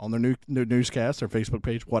want on their new newscast, their Facebook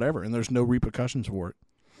page, whatever, and there's no repercussions for it.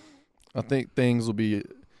 I think things will be.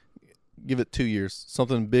 Give it 2 years.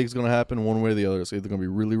 Something big's going to happen one way or the other. It's either going to be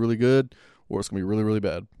really, really good, or it's going to be really, really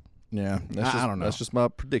bad. Yeah, I don't know. That's just my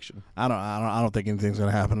prediction. I don't think anything's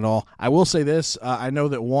going to happen at all. I will say this: I know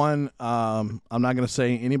that one. I'm not going to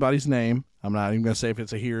say anybody's name. I'm not even going to say if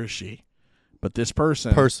it's a he or a she. But this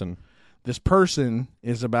person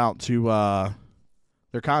is about to.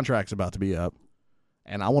 Their contract's about to be up,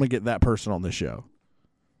 and I want to get that person on this show.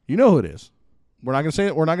 You know who it is. We're not going to say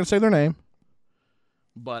it. We're not going to say their name.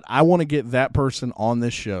 But I want to get that person on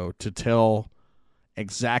this show to tell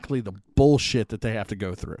exactly the bullshit that they have to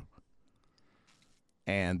go through.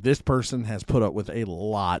 And this person has put up with a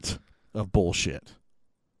lot of bullshit.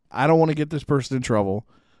 I don't want to get this person in trouble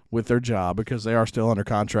with their job because they are still under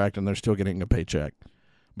contract and they're still getting a paycheck.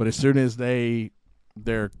 But as soon as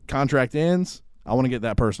their contract ends, I want to get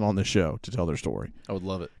that person on this show to tell their story. I would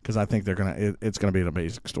love it because I think it's gonna be an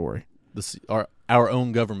amazing story. Our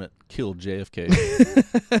own government killed JFK.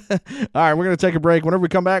 All right, we're going to take a break. Whenever we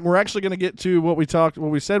come back, we're actually going to get to what we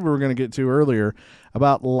said we were going to get to earlier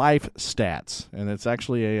about life stats, and it's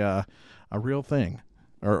actually a real thing,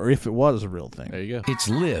 or if it was a real thing. There you go. It's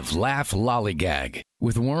Live, Laugh, Lollygag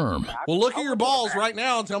with Worm Well, look at your balls right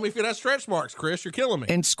now and tell me if it has stretch marks, Chris. You're killing me.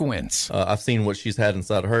 and Squints. I've seen what she's had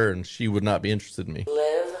inside of her, and she would not be interested in me.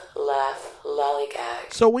 Live, laugh,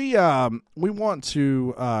 lollygag. So we want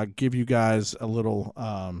to give you guys a little.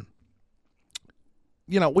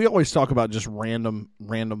 We always talk about just random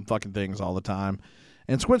fucking things all the time,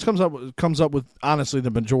 and Squints comes up with honestly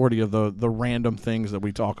the majority of the random things that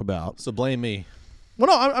we talk about. So blame me. Well,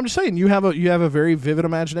 no, I'm just saying you have a very vivid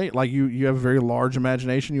imagination. Like you have a very large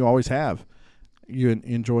imagination. You always have. You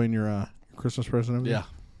enjoying your Christmas present? Yeah.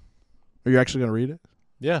 Are you actually going to read it?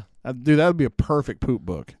 Yeah. Dude, that would be a perfect poop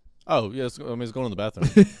book. Oh, yeah. It's going in the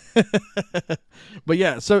bathroom. But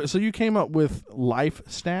yeah, so you came up with life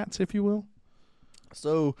stats, if you will.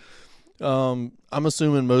 So, I'm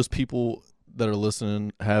assuming most people that are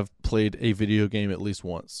listening have played a video game at least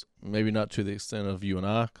once. Maybe not to the extent of you and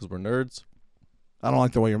I, because we're nerds. I don't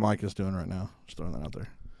like the way your mic is doing right now. Just throwing that out there.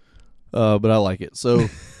 But I like it. So,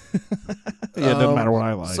 Yeah, it doesn't matter what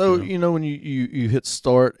I like. So, when you hit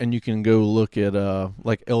start and you can go look at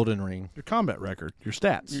like Elden Ring. Your combat record, your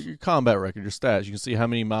stats. Your combat record, your stats. You can see how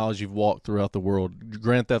many miles you've walked throughout the world.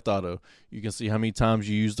 Grand Theft Auto. You can see how many times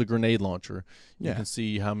you used the grenade launcher. You can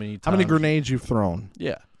see how many grenades you've thrown.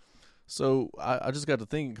 Yeah. So I just got to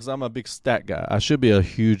thinking because I'm a big stat guy. I should be a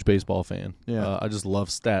huge baseball fan. Yeah. I just love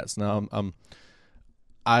stats. Now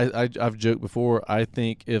I've joked before. I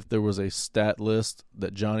think if there was a stat list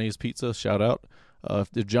that Johnny's Pizza, shout out,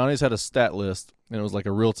 if Johnny's had a stat list and it was like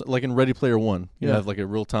a like in Ready Player One, you have like a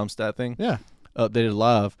real time stat thing. Yeah. Updated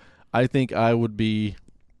live. I think I would be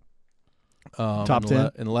top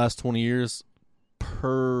 10 in the last 20 years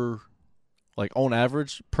on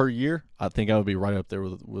average per year. I think I would be right up there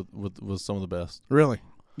with some of the best. Really?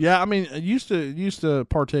 Yeah. I mean, I used to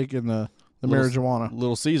partake in the marijuana.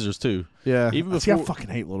 Little Caesars too. Yeah. Even See, I before, fucking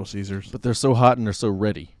hate Little Caesars. but they're so hot and they're so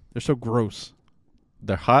ready. They're so gross.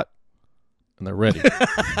 They're hot and they're ready.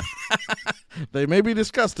 They may be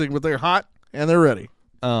disgusting, but they're hot and they're ready.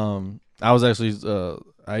 I was actually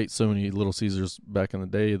I ate so many Little Caesars back in the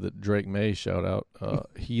day that Drake May, shout out,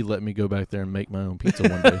 he let me go back there and make my own pizza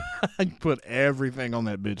one day. I put everything on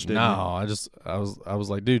that bitch, didn't No, I was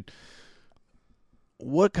like, dude,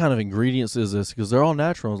 what kind of ingredients is this? Because they're all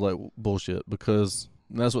natural. I was like, bullshit. Because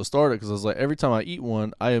that's what started. Because I was like, every time I eat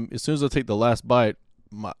one, as soon as I take the last bite,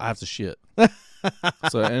 I have to shit. And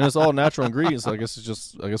it's all natural ingredients. So I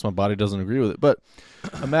guess my body doesn't agree with it. But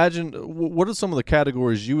imagine, what are some of the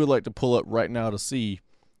categories you would like to pull up right now to see?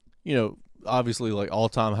 Obviously, like all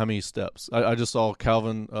time, how many steps? I just saw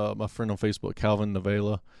Calvin, my friend on Facebook, Calvin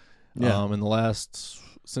Navela. Yeah.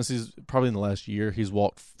 Since he's probably in the last year, he's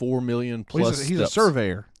walked 4 million plus steps. He's a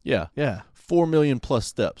surveyor. Yeah. Yeah. 4 million plus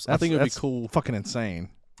steps. I think it would be cool. Fucking insane.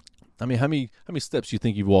 I mean, how many steps do you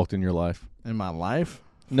think you've walked in your life? In my life?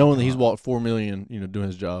 Knowing that he's walked 4 million, doing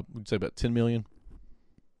his job. Would you say about 10 million?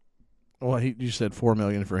 Well, you said 4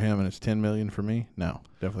 million for him and it's 10 million for me? No,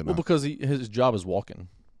 definitely not. Well, because his job is walking.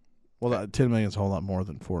 Well, 10 million is a whole lot more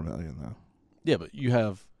than 4 million, though. Yeah, but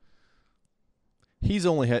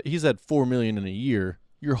he's had 4 million in a year.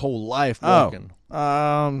 Your whole life walking.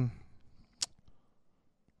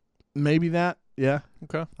 Maybe that. Yeah.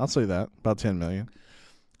 Okay. I'll say that. About 10 million.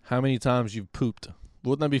 How many times you've pooped?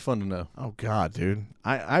 Wouldn't that be fun to know? Oh God, dude.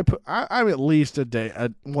 I'm at least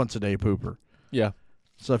once a day pooper. Yeah.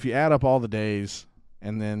 So if you add up all the days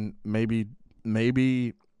and then maybe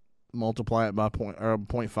multiply it by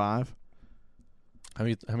 0.5. How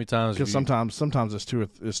many times? Because sometimes it's two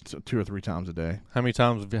or three times a day. How many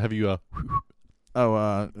times have you?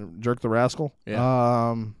 Jerk the Rascal.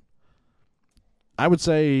 Yeah. I would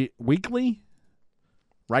say weekly.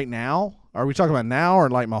 Right now, are we talking about now or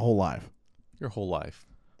like my whole life? Your whole life.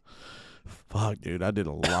 Fuck, dude, I did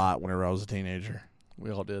a lot whenever I was a teenager.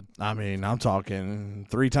 We all did. I mean, I'm talking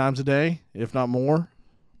 3 times a day, if not more.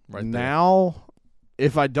 Right now,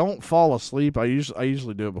 if I don't fall asleep, I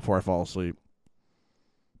usually do it before I fall asleep.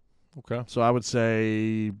 Okay. So I would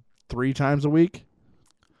say 3 times a week.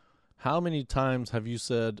 How many times have you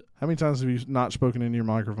said? How many times have you not spoken into your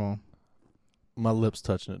microphone? My lips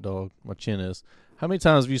touching it, dog. My chin is. How many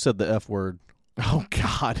times have you said the F word? Oh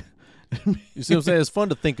God. You see what I'm saying? It's fun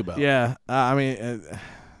to think about. Yeah, I mean,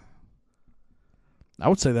 I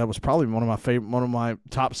would say that was probably one of my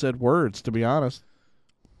top said words, to be honest.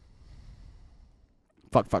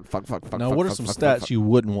 Fuck. Now, what are some stats you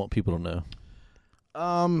wouldn't want people to know?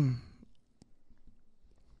 I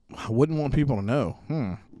wouldn't want people to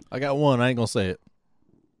know. I got one. I ain't gonna say it.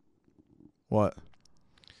 What?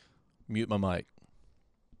 Mute my mic.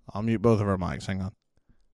 I'll mute both of our mics. Hang on.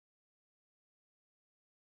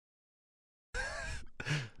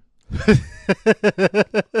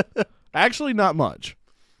 Actually, not much.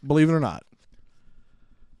 Believe it or not.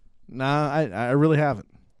 Nah, I really haven't.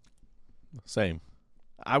 Same.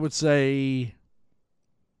 I would say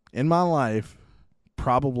in my life,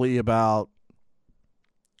 probably about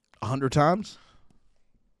 100 times.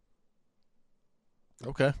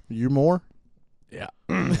 Okay. You more? Yeah.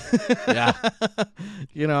 Yeah.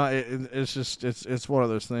 You know, it's just it's one of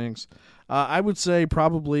those things. I would say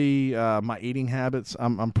probably my eating habits.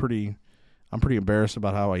 I'm pretty embarrassed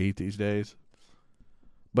about how I eat these days.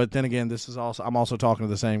 But then again, I'm also talking to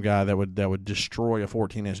the same guy that would destroy a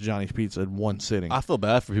 14-inch Johnny's Pizza in one sitting. I feel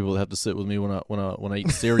bad for people that have to sit with me when I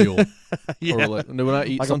eat cereal. Yeah. Or when I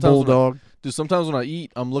eat like sometimes a bulldog. Sometimes when I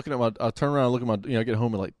eat, I'm looking at I turn around and look at I get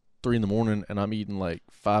home at like 3 a.m. and I'm eating like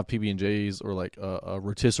 5 PB&Js or like a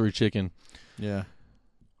rotisserie chicken. Yeah.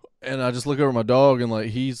 And I just look over at my dog and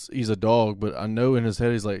like he's a dog, but I know in his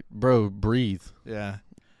head he's like, bro, breathe. Yeah.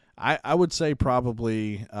 I would say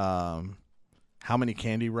probably how many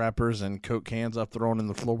candy wrappers and Coke cans I've thrown in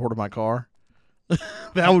the floorboard of my car.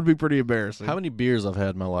 That would be pretty embarrassing. How many beers I've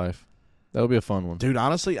had in my life? That would be a fun one. Dude,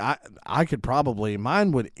 honestly, I could probably,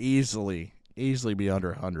 mine would easily be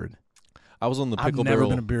under 100. I was on the I've Pickle never Barrel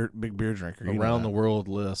been a big beer drinker. You know around that. the world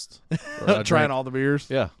list. Trying all the beers?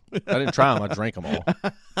 Yeah. I didn't try them. I drank them all.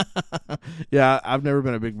 Yeah, I've never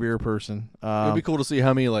been a big beer person. It'd be cool to see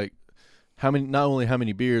how many, not only how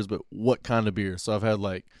many beers, but what kind of beer. So I've had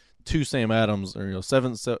like 2 Sam Adams, or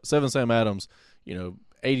seven Sam Adams,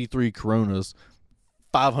 83 Coronas,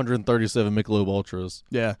 537 Michelob Ultras.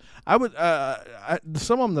 Yeah, I would.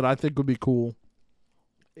 Some of them that I think would be cool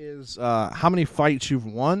is how many fights you've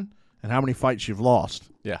won and how many fights you've lost.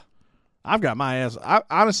 Yeah, I've got my ass.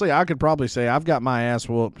 Honestly, I could probably say I've got my ass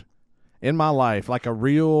whooped in my life, like a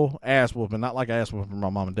real ass whooping, not like ass whooping from my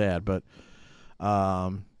mom and dad, but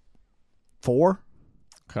 4.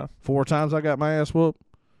 Okay. 4 times I got my ass whooped,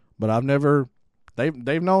 but I've never.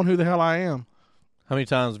 They've known who the hell I am. How many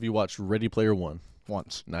times have you watched Ready Player One?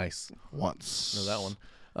 Once. Nice. Once. Know that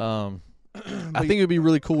one. I think it'd be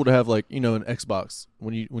really cool to have an Xbox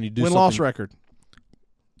when you do win-loss something. record.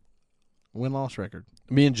 Win-loss record.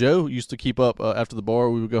 Me and Joe used to keep up after the bar.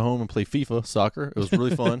 We would go home and play FIFA soccer. It was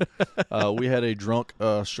really fun. We had a drunk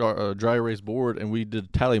dry erase board, and we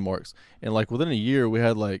did tally marks. And within a year, we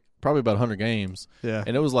had probably about 100 games. Yeah.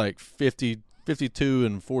 And it was 50, 52,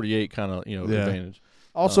 and 48 kind of advantage.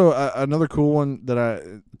 Also, another cool one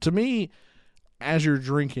that to me, as you're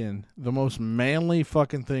drinking, the most manly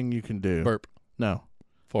fucking thing you can do. Burp. No.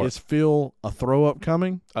 Fart. Is feel a throw up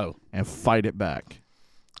coming. Oh. And fight it back.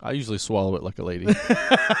 I usually swallow it like a lady.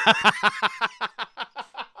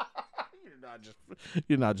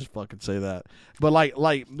 You're not just fucking say that. But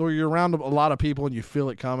when you're around a lot of people and you feel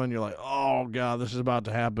it coming, you're like, oh God, this is about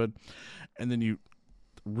to happen. And then you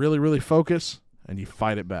really, really focus and you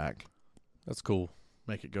fight it back. That's cool.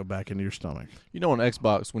 Make it go back into your stomach. On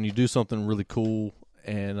Xbox, when you do something really cool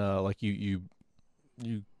and you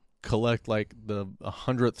collect the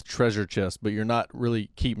 100th treasure chest, but you're not really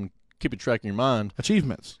keeping track in your mind.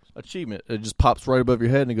 Achievement. It just pops right above your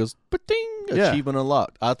head and it goes, ba-ding, Yeah. achievement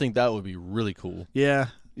unlocked. I think that would be really cool. Yeah.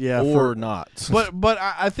 Yeah, or not. But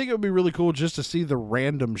I think it would be really cool just to see the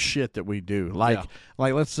random shit that we do. Like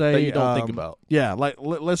let's say That you don't think about. Yeah, like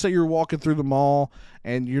let's say you're walking through the mall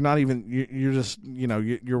and you're not even you're just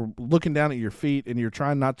you're looking down at your feet and you're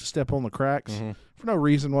trying not to step on the cracks for no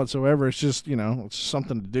reason whatsoever. It's just it's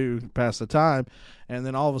something to do to pass the time, and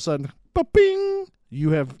then all of a sudden, ba-bing, you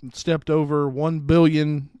have stepped over 1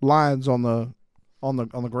 billion lines on the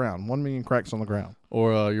ground, 1 million cracks on the ground.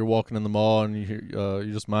 Or you're walking in the mall and you hear,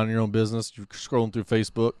 you're just minding your own business. You're scrolling through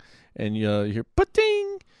Facebook and you hear,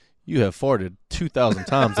 ba-ding, you have farted 2,000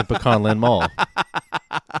 times at Pecan Land Mall.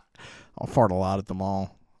 I'll fart a lot at the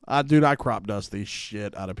mall. Dude, I crop dust the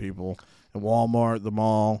shit out of people at Walmart, the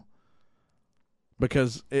mall,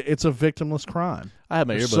 because it's a victimless crime. I had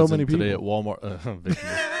my There's earbuds so many in today at people. Walmart.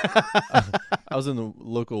 I was in the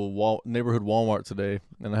local neighborhood Walmart today,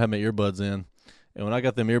 and I had my earbuds in. And when I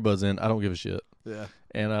got them earbuds in, I don't give a shit. Yeah.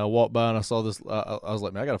 And I walked by and I saw this. I was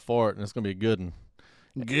like, man, I got to fart, and it's going to be a good one.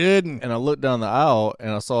 Good. And I looked down the aisle,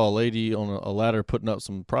 and I saw a lady on a ladder putting up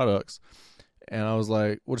some products. And I was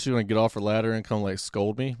like, what, is she going to get off her ladder and come, like,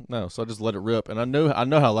 scold me? No. So I just let it rip. And I know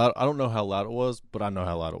how loud. I don't know how loud it was, but I know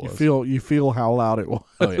how loud it was. You feel how loud it was.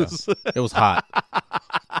 Oh, yeah. It was hot.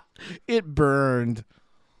 It burned.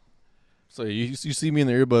 So you see me in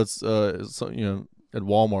the earbuds, at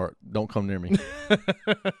Walmart. Don't come near me.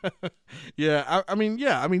 Yeah, I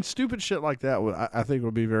mean, stupid shit like that I think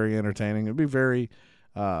would be very entertaining. It'd be very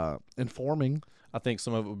informing. I think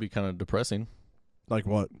some of it would be kind of depressing. Like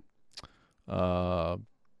what?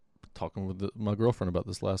 Talking with my girlfriend about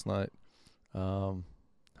this last night. How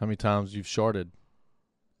many times you've sharded?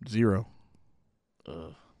 0.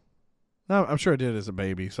 No, I'm sure I did as a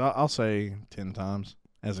baby. So I'll say 10 times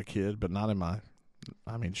as a kid, but not in my.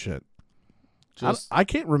 I mean, shit. I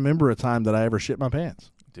can't remember a time that I ever shit my pants.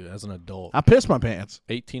 Dude, as an adult. I pissed my pants.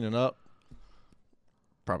 18 and up,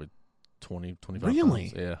 probably 20, 25 Really?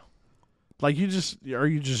 times. Yeah. Like are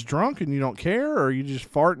you just drunk and you don't care, or are you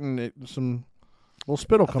just farting at some little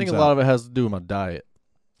spittle comes out? I think a lot of it has to do with my diet.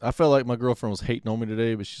 I felt like my girlfriend was hating on me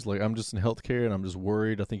today, but she's like, I'm just in healthcare and I'm just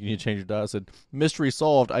worried. I think you need to change your diet. I said, mystery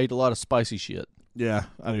solved. I ate a lot of spicy shit. Yeah,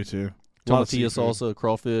 I do too. A lot of Tomatillo seafood. salsa,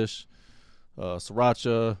 crawfish,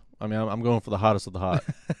 sriracha. I mean, I'm going for the hottest of the hot.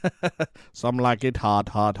 Some like it hot,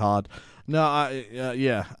 hot, hot. No,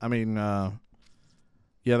 yeah. I mean,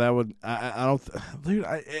 yeah, that would. I don't, dude.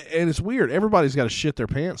 And it's weird. Everybody's got a shit their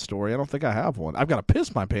pants story. I don't think I have one. I've got a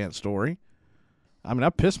piss my pants story. I mean,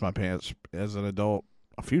 I pissed my pants as an adult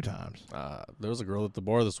a few times. There was a girl at the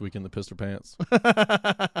bar this weekend that pissed her pants.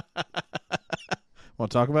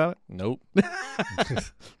 Want to talk about it? Nope.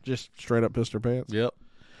 Just straight up pissed her pants. Yep.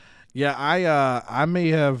 Yeah, I may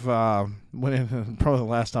have went in. Probably the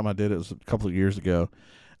last time I did it was a couple of years ago.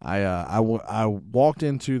 I walked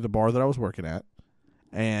into the bar that I was working at,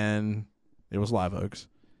 and it was Live Oaks,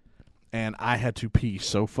 and I had to pee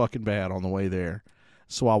so fucking bad on the way there.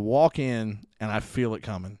 So I walk in and I feel it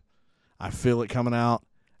coming. I feel it coming out.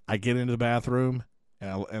 I get into the bathroom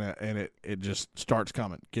and it just starts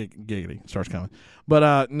coming. Giggity starts coming.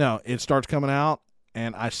 But no, it starts coming out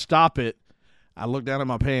and I stop it. I look down at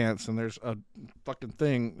my pants, and there's a fucking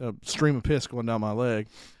thing, a stream of piss going down my leg.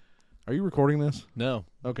 Are you recording this? No.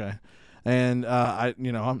 Okay. And I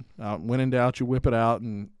when in doubt, you whip it out,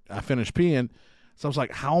 and I finished peeing. So I was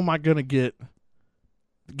like, how am I going to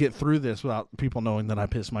get through this without people knowing that I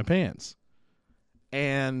pissed my pants?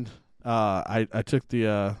 And I took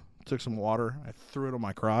some water, I threw it on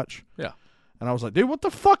my crotch. Yeah. And I was like, dude, what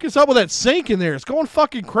the fuck is up with that sink in there? It's going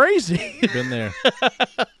fucking crazy. Been there.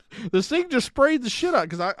 The sink just sprayed the shit out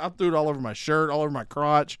because I threw it all over my shirt, all over my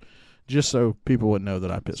crotch, just so people wouldn't know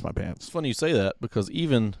that I pissed my pants. It's funny you say that because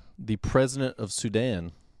even the president of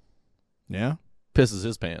Sudan Yeah? pisses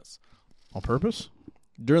his pants. On purpose?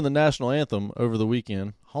 During the national anthem over the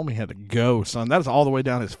weekend, Homie had to go, son. That's all the way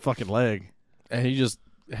down his fucking leg. and he just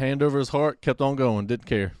hand over his heart, kept on going, didn't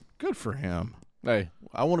care. Good for him. Hey,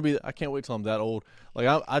 I can't wait till I'm that old.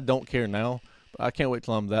 Like, I don't care now, but I can't wait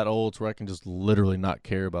till I'm that old to where I can just literally not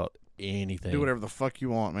care about anything. Do whatever the fuck you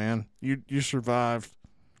want, man. You survived.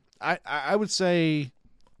 I would say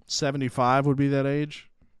 75 would be that age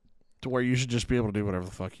to where you should just be able to do whatever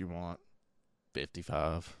the fuck you want.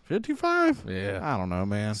 55. 55? Yeah. I don't know,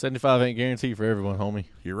 man. 75 ain't guaranteed for everyone, homie.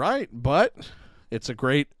 You're right, but it's a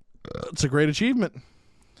great achievement.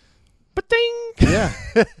 Ba-ding! Yeah.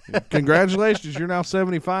 Congratulations, you're now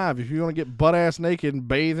 75. If you want to get butt-ass naked and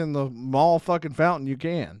bathe in the mall fucking fountain, you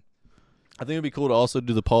can. I think it'd be cool to also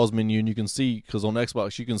do the pause menu, and you can see, because on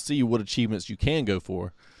Xbox, you can see what achievements you can go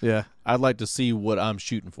for. Yeah. I'd like to see what I'm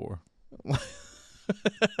shooting for.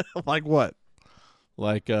 Like what?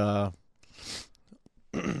 Like,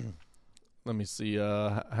 let me see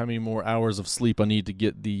how many more hours of sleep I need to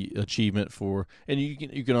get the achievement for. And you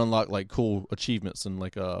can unlock like cool achievements and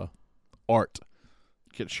like art.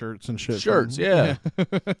 Get shirts and shit. Shirts, yeah.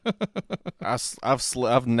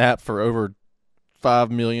 I've napped for over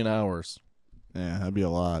 5 million hours. Yeah, that'd be a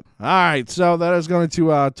lot. All right, so that is going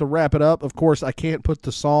to wrap it up. Of course, I can't put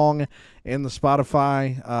the song in the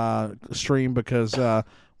Spotify stream because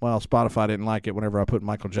Spotify didn't like it whenever I put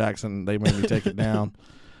Michael Jackson. They made me take it down,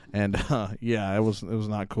 and it was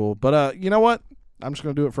not cool. But you know what? I'm just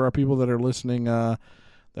going to do it for our people that are listening.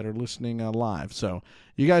 Live. So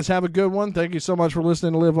you guys have a good one. Thank you so much for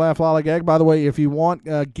listening to Live, Laugh, Lollygag. By the way, if you want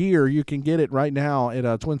gear, you can get it right now at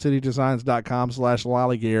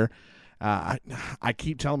twincitydesigns.com/lollygear. I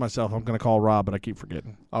keep telling myself I'm going to call Rob, but I keep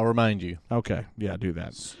forgetting. I'll remind you. Okay. Yeah, do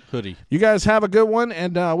that. Hoodie. You guys have a good one,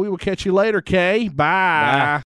 and we will catch you later, Kay. Bye.